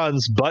Capri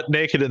Suns butt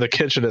naked in the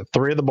kitchen at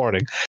 3 a.m.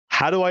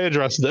 How do I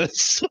address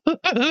this?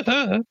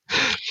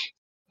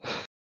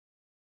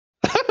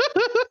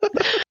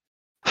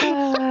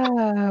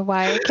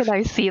 Why can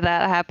I see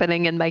that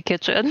happening in my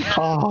kitchen?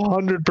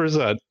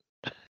 100%.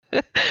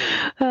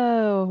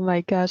 Oh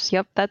my gosh.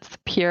 Yep, that's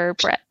pure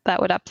Brett.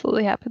 That would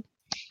absolutely happen.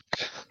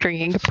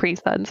 Drinking Capri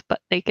Suns butt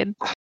naked.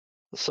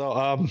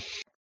 So,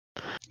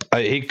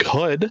 he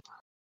could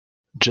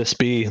just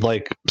be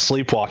like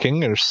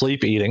sleepwalking or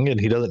sleep eating, and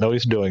he doesn't know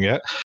he's doing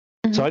it.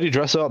 So how do you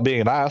dress up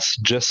being an ass?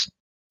 Just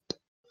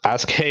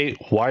ask, hey,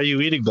 why are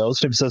you eating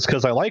those? If he says,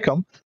 because I like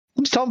them,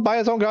 just tell him to buy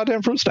his own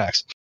goddamn fruit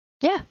snacks.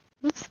 Yeah,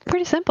 it's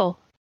pretty simple.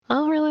 I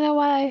don't really know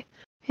why.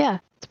 Yeah,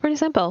 it's pretty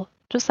simple.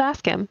 Just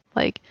ask him,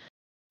 like,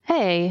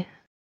 hey,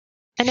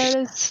 I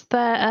noticed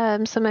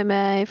that some of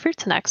my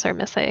fruit snacks are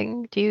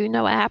missing. Do you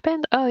know what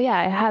happened? Oh yeah,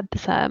 I had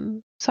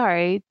some.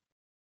 Sorry.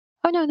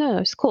 Oh no,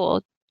 it's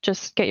cool.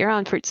 Just get your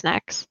own fruit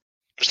snacks.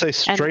 Just say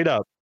straight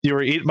up, You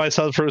were eating my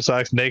son's fruit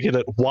snacks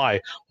naked.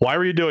 Why? Why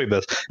were you doing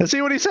this? And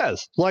see what he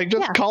says. Like,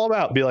 just call him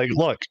out. Be like,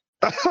 look,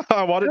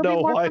 I want to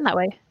know why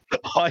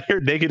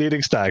you're naked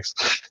eating snacks.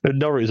 There's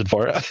no reason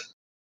for it.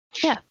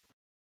 Yeah.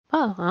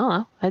 Oh, I don't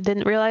know. I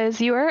didn't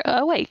realize you were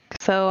awake,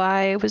 so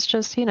I was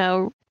just,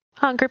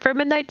 hungry for a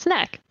midnight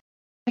snack.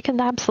 I can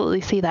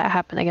absolutely see that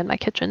happening in my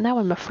kitchen. Now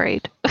I'm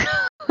afraid.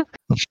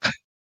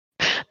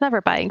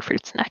 Never buying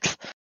fruit snacks.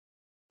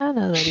 I don't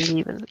know that he'd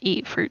even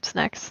eat fruit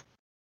snacks.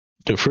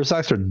 Dude, fruit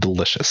snacks are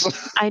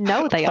delicious. I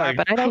know they are,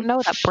 but I don't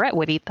know that Brett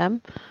would eat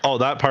them. Oh,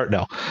 that part,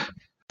 no.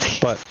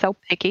 But so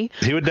picky.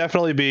 He would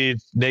definitely be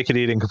naked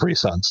eating Capri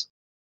Suns.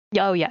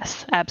 Oh,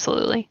 yes.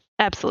 Absolutely.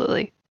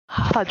 Absolutely.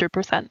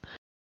 100%.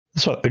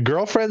 So a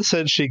girlfriend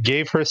said she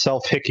gave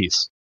herself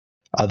hickeys.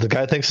 The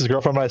guy thinks his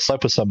girlfriend might have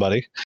slept with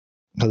somebody.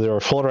 They were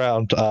fooling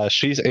around.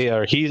 He's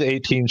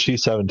 18,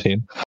 she's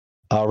 17.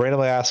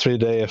 Randomly asked me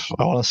today if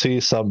I want to see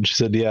something. She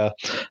said, yeah.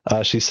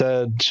 She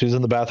said she was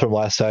in the bathroom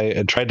last night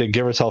and tried to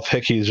give herself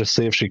hickeys just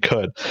to see if she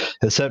could.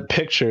 And sent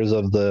pictures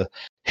of the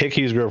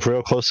hickeys group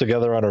real close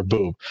together on her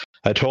boob.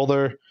 I told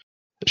her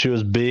she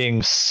was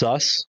being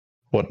sus.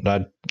 What?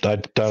 I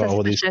don't know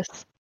what these.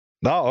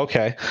 Oh,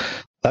 okay.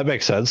 That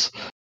makes sense.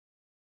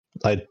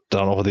 I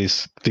don't know what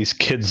these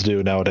kids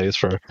do nowadays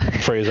for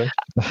phrasing.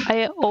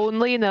 I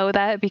only know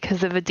that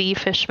because of a D.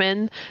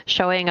 Fishman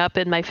showing up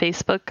in my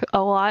Facebook a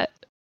lot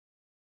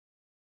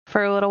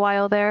for a little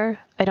while there.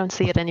 I don't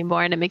see it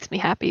anymore, and it makes me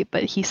happy.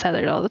 But he said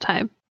it all the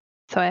time,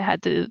 so I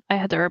had to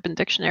Urban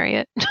Dictionary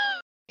it.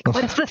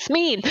 What does this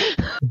mean?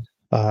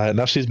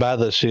 Now she's mad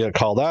that she got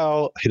called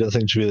out. He doesn't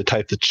think she'd be the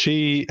type to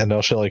cheat, and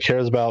now she only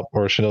cares about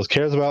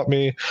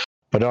me.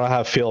 I don't know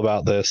how to feel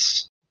about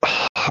this.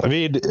 I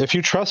mean, if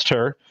you trust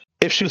her.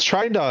 If she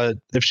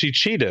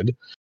cheated,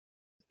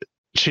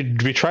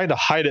 she'd be trying to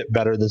hide it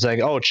better than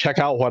saying, "Oh, check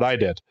out what I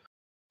did."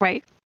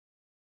 Right.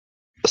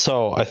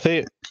 So I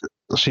think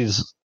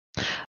it's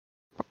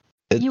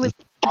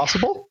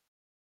possible.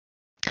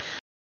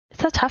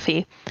 It's a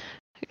toughie.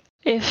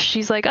 If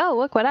she's like, "Oh,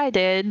 look what I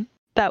did,"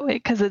 that way,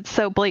 because it's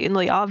so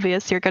blatantly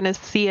obvious, you're gonna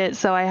see it.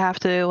 So I have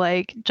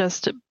to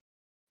just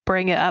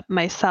bring it up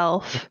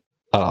myself.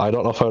 I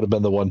don't know if I would have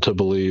been the one to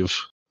believe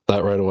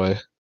that right away.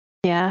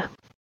 Yeah.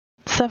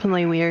 It's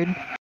definitely weird.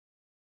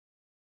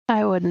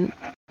 I wouldn't.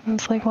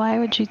 It's like, why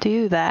would you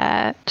do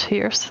that to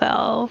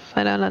yourself?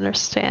 I don't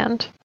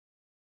understand.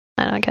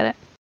 I don't get it.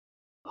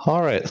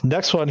 All right.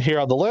 Next one here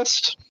on the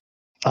list.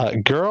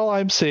 Girl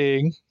I'm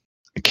seeing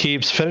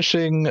keeps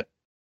finishing.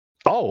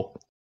 Oh,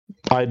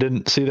 I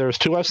didn't see there was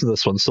two F's in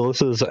this one. So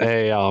this is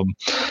a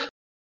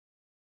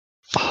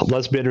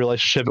lesbian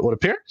relationship, it would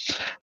appear.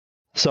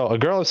 So a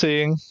girl I'm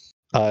seeing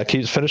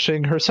keeps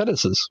finishing her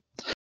sentences.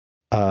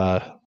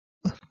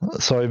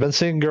 So I've been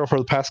seeing a girl for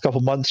the past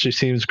couple months. She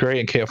seems great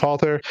and can't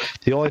fault her.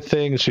 The only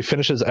thing is she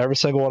finishes every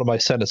single one of my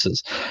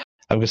sentences.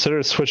 I've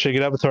considered switching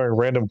it up and throwing a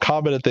random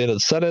comment at the end of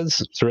the sentence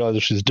to realize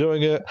if she's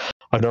doing it.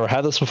 I've never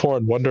had this before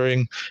and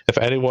wondering if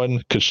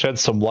anyone could shed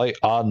some light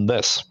on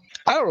this.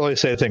 I don't really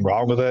see anything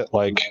wrong with it.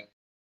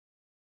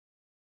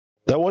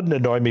 That wouldn't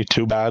annoy me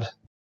too bad.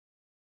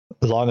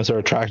 As long as they're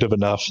attractive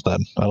enough, then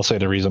I don't see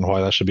any reason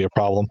why that should be a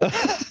problem.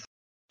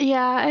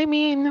 Yeah, I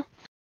mean,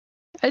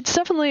 it's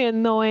definitely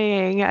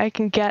annoying. I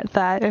can get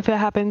that if it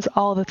happens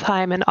all the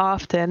time and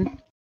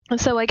often.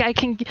 So I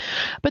can,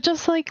 but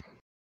just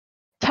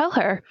tell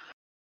her,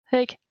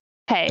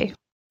 hey,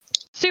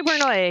 super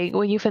annoying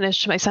when you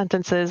finish my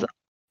sentences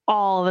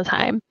all the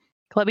time.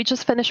 Let me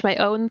just finish my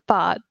own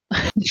thought.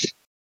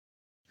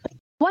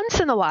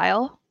 Once in a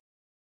while,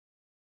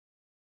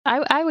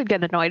 I would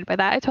get annoyed by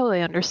that. I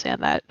totally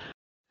understand that.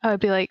 I would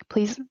be like,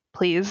 please,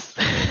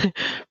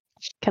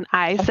 can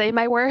I say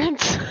my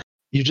words?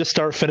 You just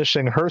start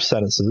finishing her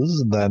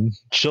sentences, and then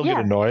she'll get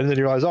annoyed, and then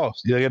you realize, oh,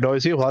 you get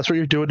annoyed. Well, that's what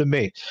you're doing to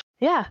me.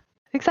 Yeah,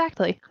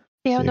 exactly.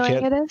 See how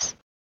annoying it is?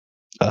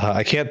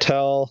 I can't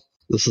tell.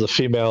 This is a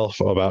female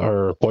about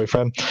her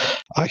boyfriend.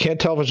 I can't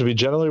tell if I should be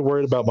generally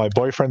worried about my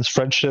boyfriend's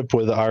friendship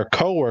with our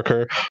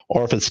coworker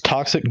or if it's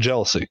toxic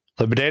jealousy.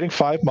 They've been dating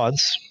 5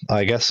 months.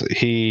 I guess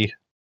they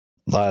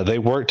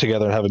work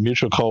together and have a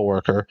mutual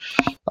coworker.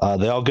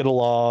 They all get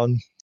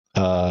along,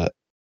 but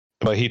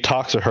he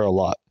talks to her a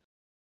lot.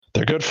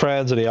 They're good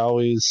friends, and he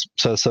always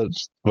says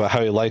about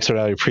how he likes her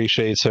and how he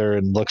appreciates her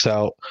and likes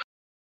her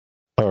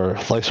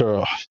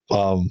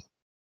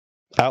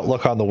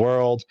outlook on the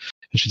world,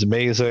 and she's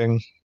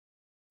amazing.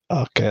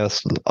 Okay,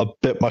 that's a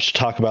bit much to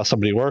talk about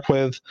somebody you work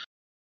with.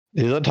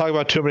 He doesn't talk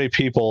about too many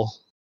people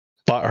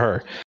but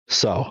her.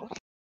 So,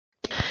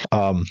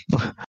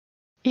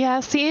 yeah,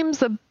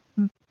 seems a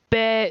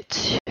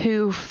bit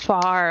too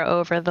far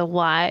over the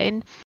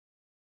line.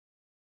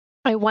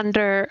 I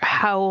wonder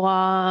how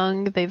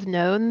long they've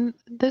known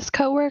this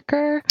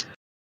coworker,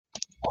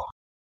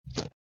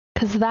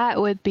 because that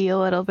would be a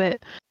little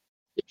bit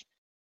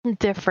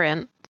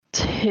different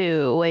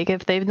too.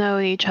 If they've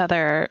known each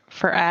other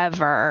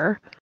forever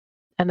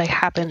and they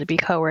happen to be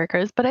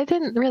coworkers, but I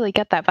didn't really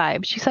get that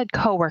vibe. She said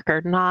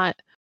coworker, not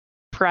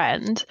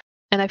friend.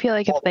 And I feel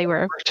like if they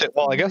were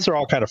I guess they're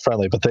all kind of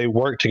friendly, but they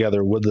work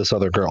together with this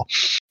other girl.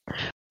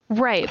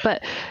 right,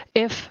 but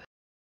if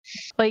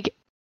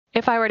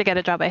I were to get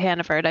a job at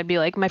Hannaford, I'd be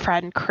like my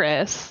friend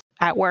Chris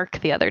at work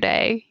the other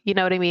day. You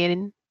know what I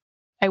mean?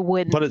 I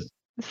wouldn't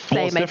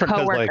say my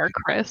coworker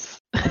Chris.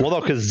 Well,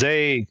 no, because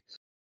they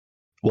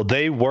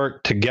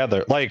work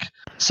together. Like,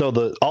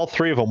 so all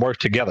three of them work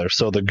together.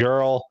 So the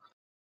girl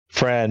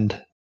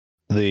friend,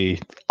 the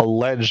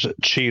alleged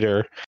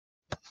cheater,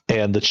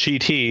 and the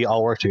cheatee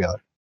all work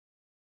together.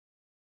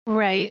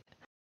 Right.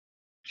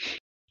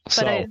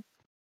 So, but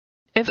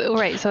if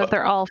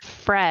they're all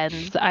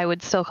friends, I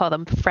would still call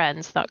them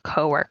friends, not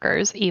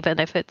coworkers, even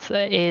if it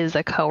is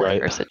a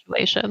coworker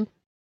situation.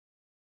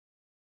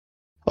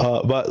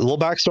 But a little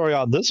backstory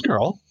on this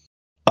girl.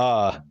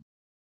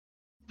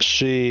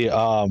 She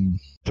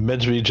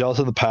admitted to be jealous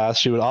in the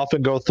past. She would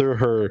often go through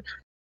her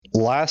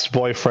last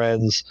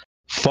boyfriend's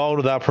phone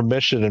without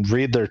permission and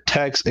read their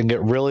texts and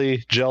get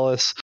really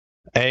jealous,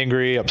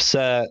 angry,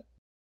 upset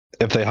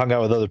if they hung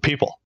out with other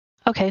people.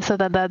 Okay, so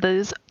then that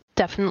is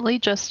definitely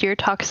just your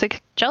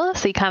toxic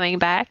jealousy coming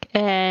back,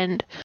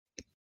 and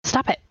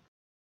stop it.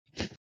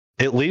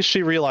 At least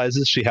she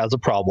realizes she has a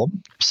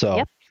problem,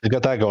 so you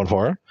got that going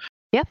for her.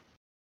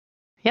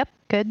 Yep.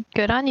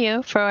 Good on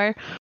you for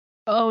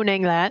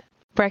owning that,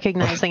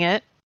 recognizing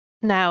it.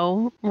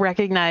 Now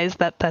recognize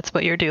that that's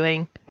what you're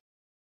doing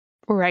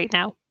right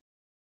now.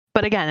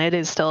 But again, it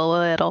is still a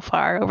little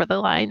far over the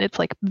line. It's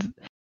like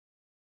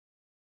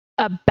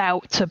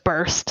about to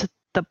burst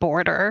the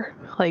border.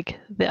 Like,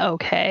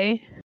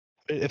 okay.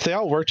 If they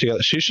all work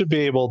together, she should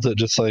be able to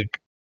just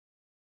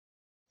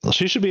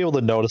she should be able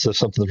to notice if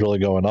something's really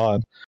going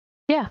on.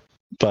 Yeah.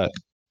 But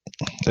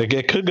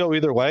it could go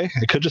either way.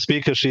 It could just be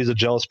because she's a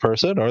jealous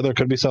person, or there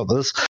could be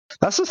something.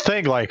 That's the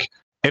thing. Like,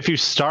 if you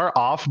start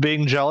off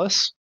being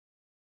jealous,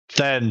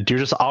 then you're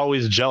just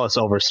always jealous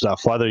over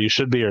stuff, whether you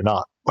should be or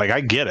not. Like,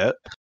 I get it.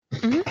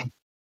 Mm-hmm.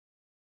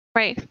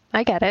 Right.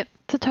 I get it.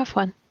 It's a tough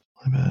one.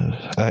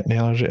 Acne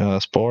allergy.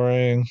 It's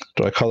boring.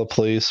 Do I call the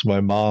police?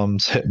 My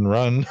mom's hit and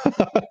run.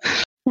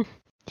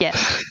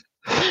 Yes.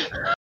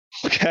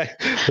 Okay.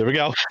 There we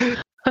go.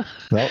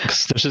 No,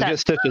 stitches get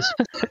stitches.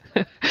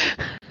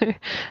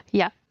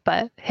 Yeah,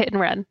 but hit and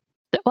run.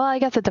 Well, I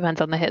guess it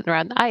depends on the hit and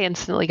run. I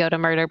instantly go to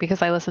murder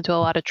because I listen to a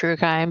lot of true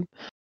crime.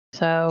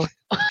 So,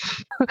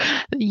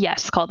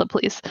 yes, call the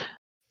police.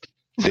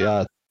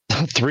 Yeah,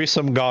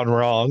 threesome gone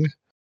wrong.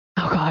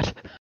 Oh, God.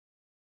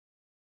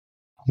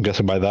 I'm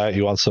guessing by that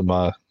you want some.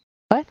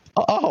 What?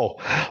 Oh,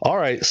 all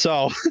right.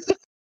 So,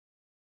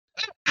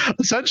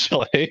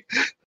 essentially, we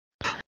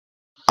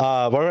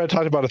already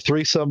talked about a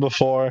threesome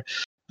before.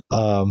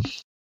 So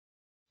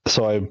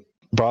I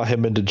brought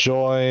him in to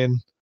join.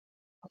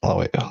 Oh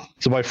wait.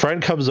 So my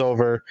friend comes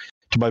over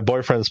to my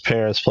boyfriend's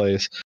parents'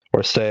 place.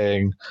 We're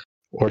staying,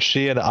 where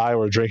she and I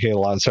were drinking a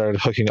lot and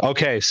started hooking.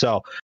 Okay,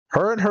 so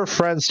her and her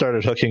friend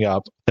started hooking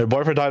up. Their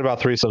boyfriend talked about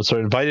threesome, so I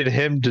invited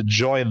him to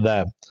join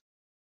them.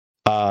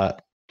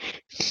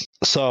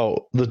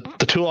 So the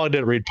too long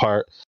didn't read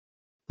part.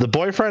 The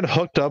boyfriend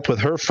hooked up with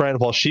her friend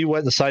while she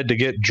went inside to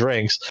get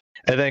drinks,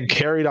 and then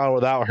carried on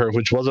without her,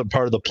 which wasn't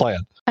part of the plan.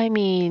 I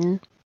mean,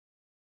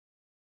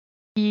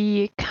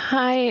 you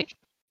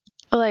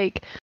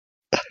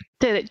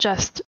did it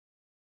just,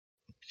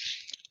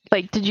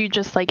 did you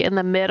just, in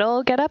the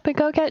middle get up and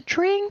go get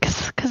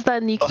drinks? Because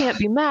then you can't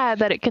be mad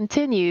that it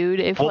continued.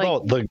 If,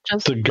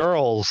 the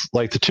girls,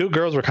 the two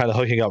girls were kind of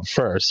hooking up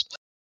first.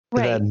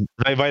 Right. And then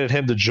I invited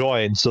him to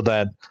join, so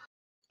then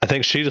I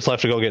think she just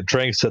left to go get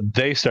drinks, and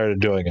they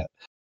started doing it.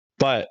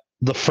 But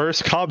the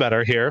first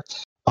commenter here,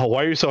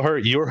 why are you so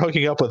hurt? You were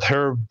hooking up with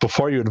her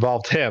before you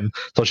involved him,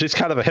 so she's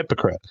kind of a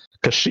hypocrite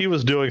because she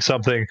was doing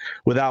something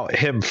without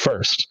him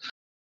first.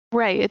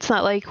 Right. It's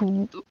not like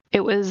it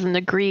was an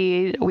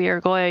agreed we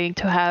are going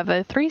to have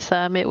a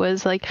threesome. It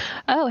was like,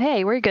 oh,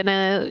 hey, we're going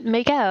to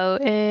make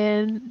out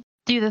and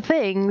do the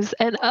things.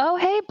 And, oh,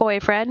 hey,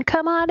 boyfriend,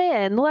 come on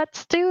in.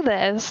 Let's do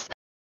this.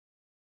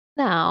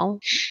 No.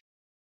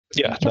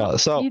 Yeah, no.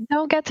 So you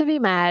don't get to be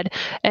mad.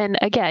 And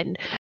again,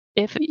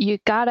 if you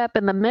got up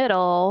in the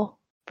middle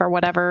for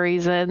whatever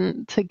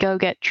reason to go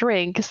get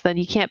drinks, then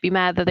you can't be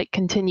mad that it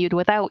continued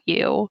without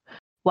you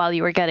while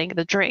you were getting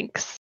the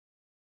drinks.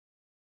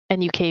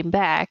 And you came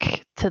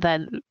back to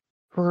then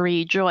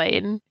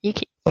rejoin. You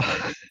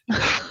can't.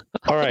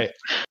 All right.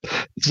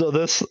 So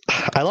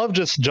I love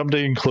just jumping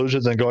to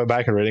conclusions and going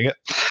back and reading it.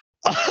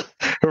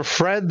 Her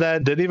friend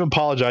then didn't even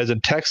apologize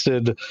and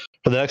texted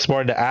for the next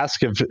morning to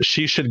ask if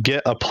she should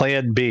get a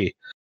plan B.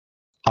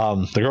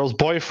 The girl's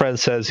boyfriend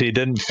says he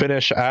didn't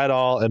finish at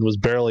all and was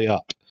barely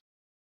up.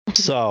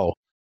 So,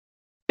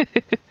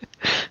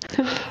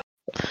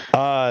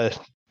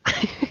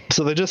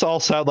 so they just all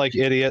sound like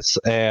idiots,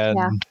 and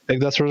I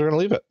think that's where we're gonna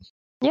leave it.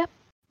 Yeah,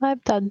 I'm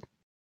done.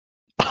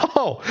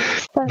 Oh,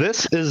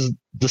 this is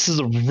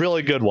a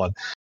really good one.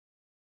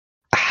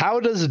 How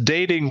does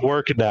dating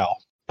work now?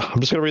 I'm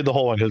just gonna read the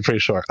whole one because it's pretty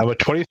short. I'm a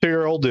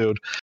 23-year-old dude.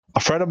 a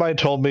friend of mine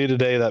told me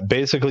today that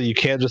basically you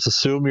can't just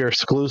assume you're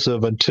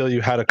exclusive until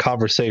you had a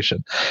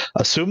conversation.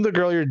 Assume the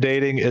girl you're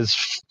dating is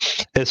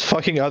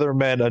fucking other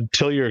men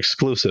until you're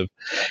exclusive.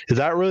 Is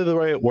that really the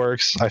way it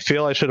works? I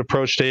feel I should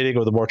approach dating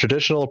with a more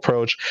traditional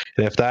approach,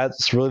 and if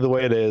that's really the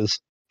way it is,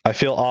 I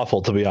feel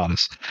awful, to be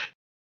honest.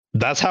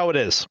 That's how it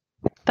is.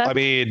 That's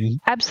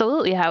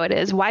absolutely how it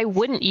is. Why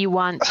wouldn't you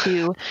want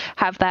to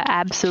have that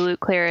absolute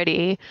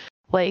clarity,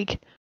 like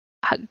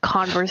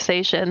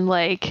conversation?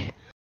 Like,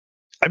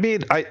 I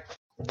mean, I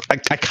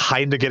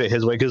kind of get it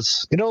his way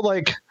because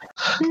like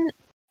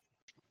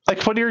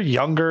when you're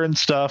younger and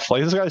stuff.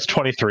 Like this guy's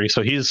 23,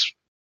 so he's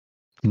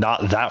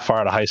not that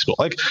far out of high school.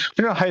 Like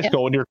when you're in high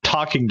school, when you're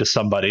talking to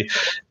somebody,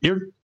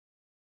 you're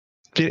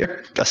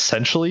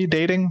essentially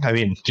dating. I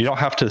mean, you don't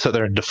have to sit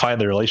there and define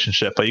the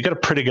relationship, but you get a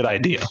pretty good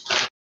idea.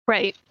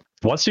 Right.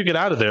 Once you get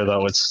out of there,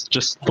 though, it's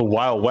just the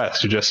Wild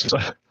West. You just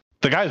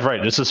the guy's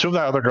right. Just assume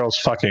that other girl's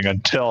fucking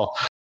until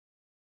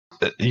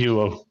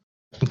you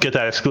get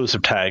that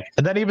exclusive tag,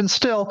 and then even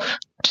still,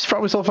 she's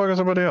probably still fucking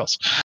somebody else.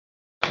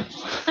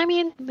 I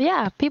mean,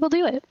 yeah, people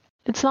do it.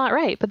 It's not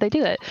right, but they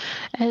do it,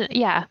 and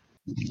yeah,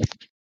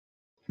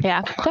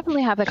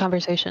 definitely have the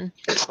conversation.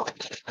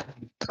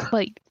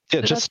 Like,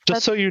 just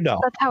so you know,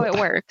 that's how it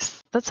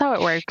works. That's how it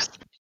works.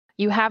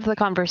 You have the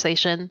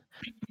conversation.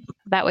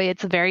 That way,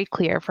 it's very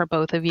clear for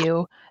both of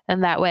you,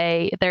 and that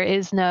way there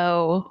is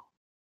no.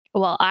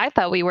 Well, I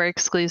thought we were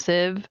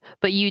exclusive,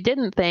 but you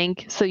didn't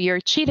think, so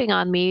you're cheating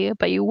on me,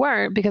 but you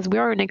weren't because we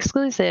weren't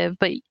exclusive,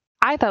 but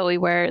I thought we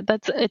were.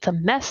 It's a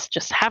mess.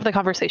 Just have the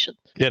conversation.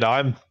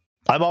 I'm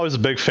always a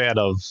big fan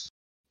of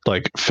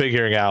like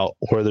figuring out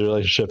where the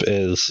relationship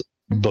is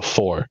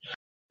before.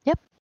 Yep.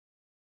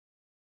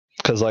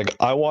 Because like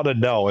I want to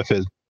know if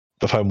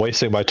I'm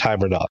wasting my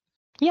time or not.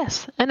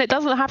 Yes, and it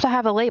doesn't have to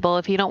have a label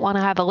if you don't want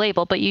to have a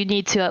label, but you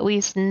need to at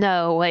least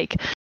know,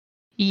 like,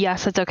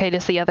 yes, it's okay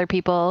to see other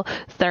people,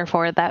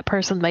 therefore that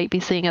person might be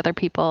seeing other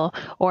people,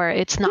 or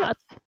it's not.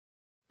 Yeah.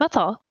 That's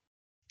all.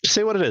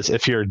 Say what it is.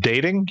 If you're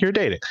dating, you're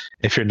dating.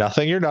 If you're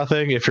nothing, you're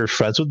nothing. If you're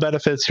friends with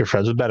benefits, you're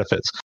friends with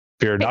benefits.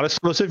 If you're not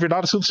exclusive, you're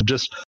not exclusive.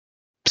 Just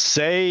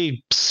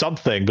say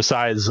something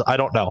besides, I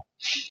don't know.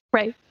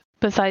 Right.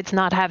 Besides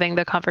not having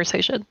the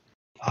conversation.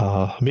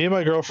 Me and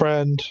my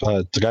girlfriend,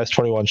 the guy's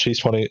 21, she's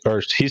 20,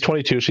 or he's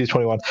 22, she's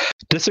 21,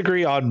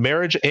 disagree on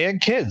marriage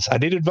and kids. I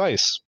need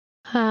advice.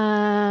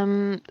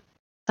 Sounds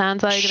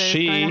like there's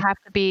going to have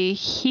to be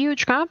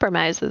huge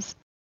compromises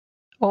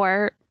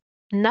or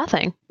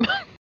nothing.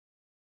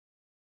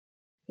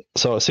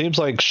 So it seems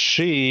like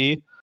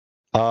she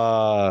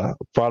brought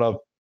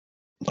up,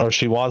 or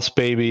she wants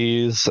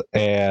babies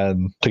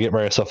and to get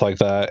married, stuff like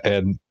that.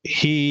 And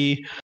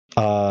he,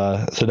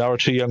 so now we're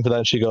too young for that.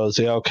 And she goes,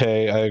 yeah,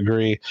 okay, I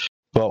agree.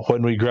 But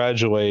when we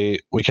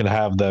graduate, we can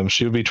have them.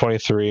 She would be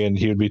 23 and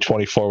he would be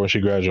 24 when she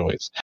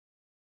graduates.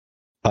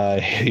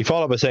 He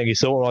followed up by saying he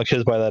still won't want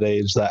kids by that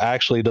age, that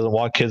actually doesn't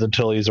want kids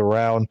until he's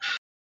around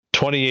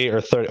 28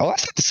 or 30. Oh,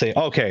 that's not the same.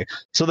 Okay.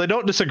 So they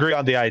don't disagree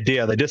on the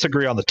idea. They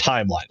disagree on the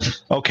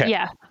timeline. Okay.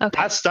 Yeah. Okay.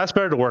 That's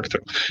better to work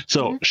through.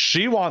 So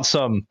she wants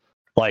some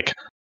like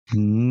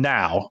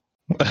now.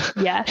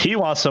 Yeah. He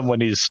wants them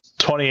when he's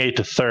 28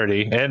 to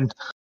 30. And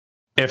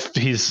if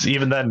he's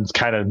even then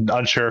kind of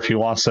unsure if he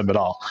wants them at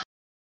all.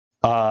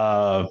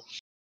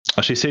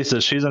 She says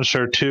that she's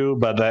unsure too,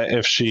 but that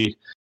if she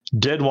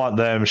did want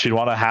them, she'd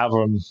want to have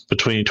them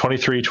between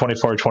 23,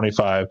 24,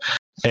 25.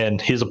 And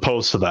he's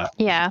opposed to that.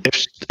 Yeah.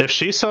 If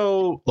she's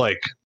so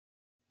like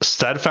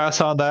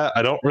steadfast on that,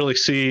 I don't really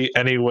see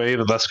any way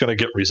that that's going to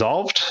get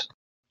resolved.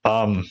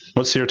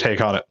 What's your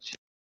take on it?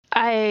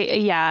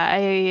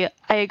 I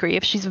agree.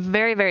 If she's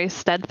very, very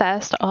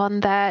steadfast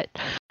on that,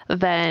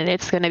 then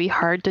it's going to be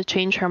hard to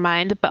change her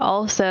mind. But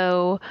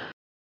also,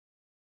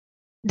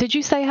 did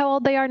you say how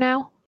old they are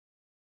now?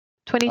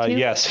 22?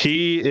 Yes,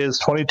 he is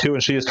 22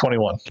 and she is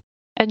 21.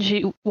 And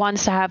she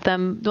wants to have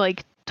them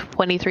like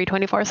 23,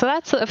 24. So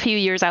that's a few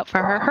years out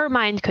for her. Her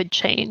mind could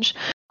change.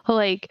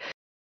 Like,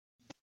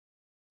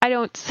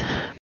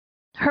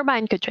 her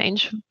mind could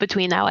change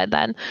between now and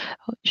then.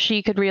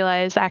 She could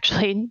realize,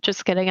 actually,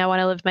 just kidding, I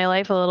want to live my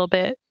life a little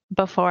bit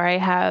before I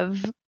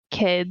have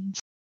kids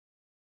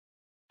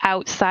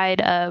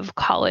outside of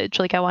college.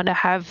 Like, I want to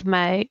have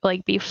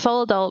be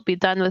full adult, be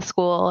done with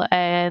school,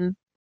 and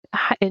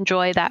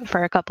enjoy that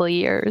for a couple of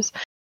years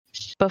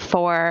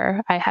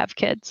before I have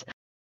kids.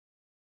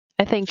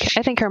 I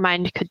think her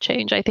mind could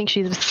change. I think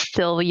she's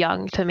still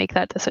young to make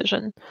that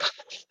decision.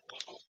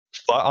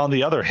 But on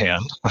the other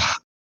hand,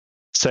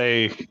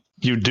 say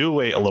you do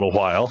wait a little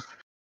while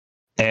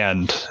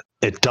and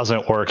it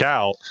doesn't work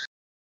out,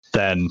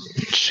 then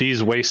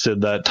she's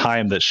wasted that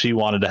time that she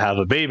wanted to have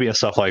a baby and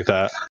stuff like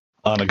that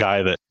on a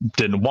guy that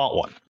didn't want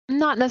one.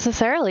 Not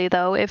necessarily,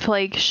 though. If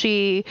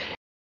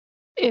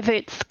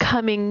it's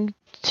coming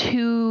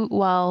too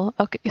well,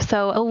 okay,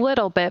 so a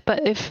little bit,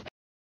 but if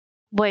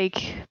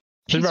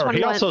remember,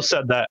 he also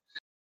said that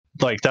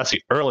that's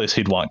the earliest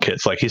he'd want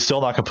kids. He's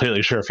still not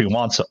completely sure if he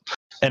wants them.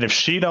 And if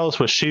she knows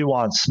what she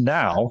wants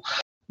now,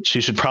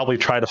 she should probably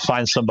try to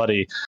find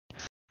somebody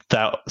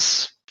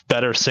that's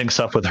better syncs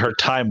up with her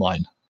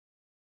timeline.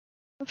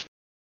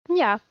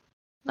 Yeah.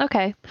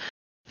 Okay.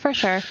 For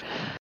sure.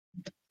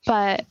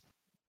 But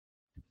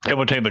I'm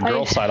gonna take the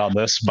girl side on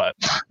this, but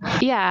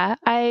yeah,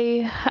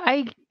 I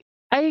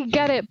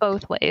get it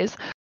both ways.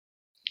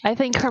 I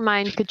think her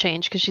mind could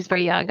change because she's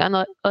very young,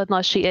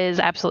 unless she is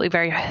absolutely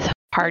very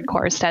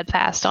hardcore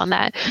steadfast on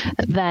that.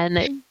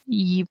 Then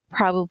you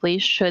probably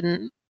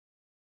shouldn't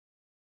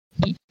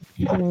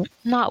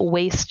not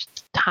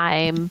waste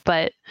time,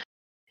 but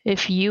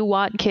if you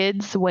want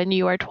kids when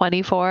you are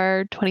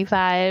 24,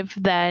 25,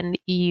 then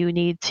you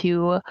need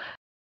to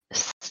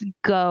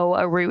go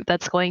a route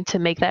that's going to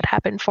make that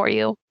happen for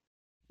you.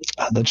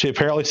 then she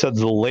apparently said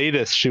the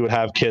latest she would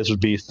have kids would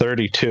be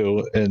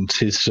 32, and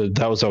she said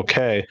that was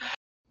okay,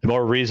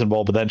 more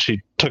reasonable, but then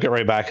she took it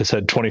right back and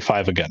said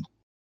 25 again.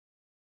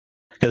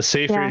 Because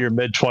say if you're in your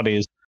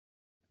mid-20s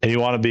and you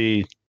want to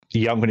be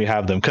young when you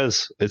have them,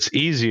 because it's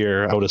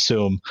easier, I would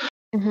assume,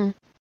 to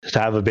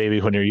have a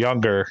baby when you're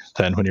younger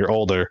than when you're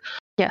older.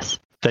 Yes.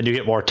 Then you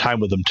get more time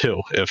with them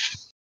too.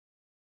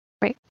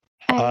 Right.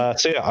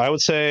 So yeah, I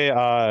would say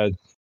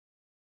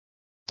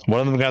one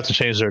of them has to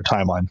change their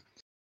timeline.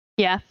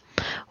 Yeah.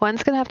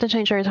 One's going to have to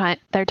change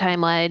their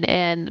timeline.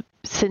 And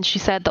since she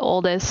said the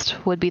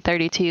oldest would be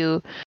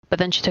 32, but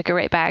then she took it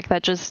right back,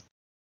 that just,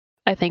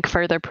 I think,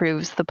 further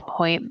proves the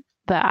point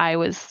that I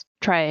was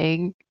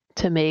trying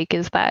to make,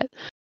 is that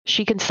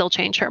she can still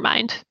change her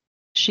mind.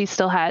 She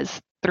still has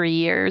 2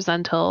 years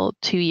until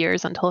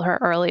her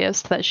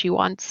earliest that she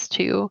wants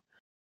to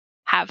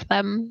have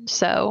them.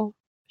 So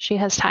she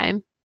has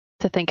time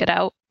to think it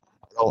out.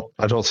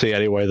 I don't see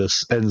any way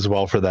this ends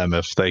well for them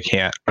if they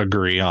can't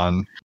agree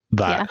on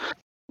that.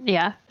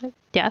 Yeah.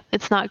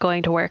 It's not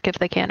going to work if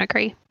they can't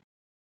agree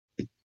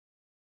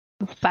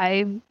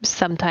by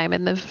sometime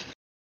in the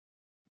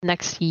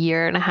next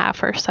year and a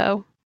half or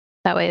so.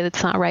 That way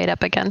it's not right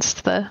up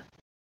against the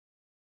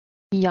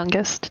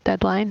earliest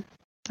deadline.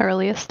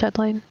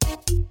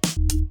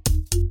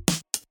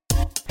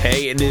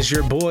 Hey, it is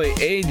your boy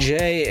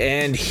AJ,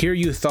 and here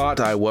you thought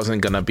I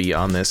wasn't gonna be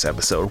on this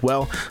episode.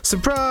 Well,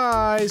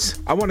 surprise!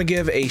 I want to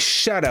give a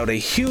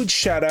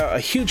huge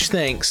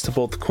thanks to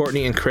both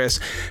Courtney and Chris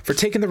for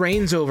taking the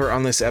reins over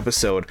on this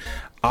episode.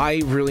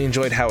 I really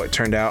enjoyed how it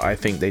turned out. I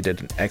think they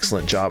did an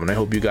excellent job, and I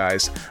hope you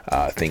guys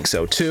think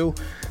so too.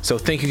 So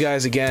thank you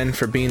guys again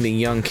for being the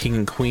young king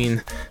and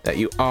queen that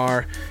you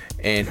are,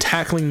 and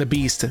tackling the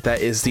beast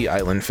that is the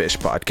Island Fish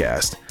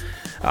podcast.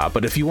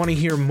 But if you want to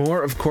hear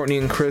more of Courtney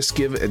and Chris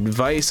give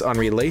advice on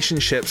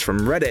relationships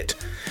from Reddit,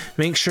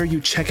 make sure you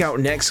check out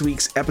next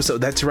week's episode.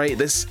 That's right,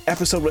 this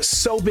episode was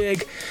so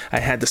big, I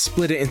had to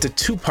split it into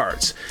 2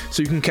 parts.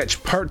 So you can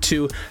catch part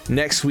 2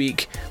 next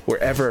week,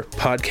 wherever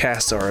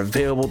podcasts are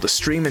available to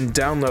stream and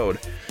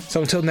download.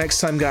 So until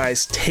next time,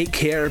 guys, take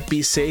care,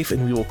 be safe,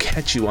 and we will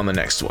catch you on the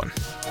next one.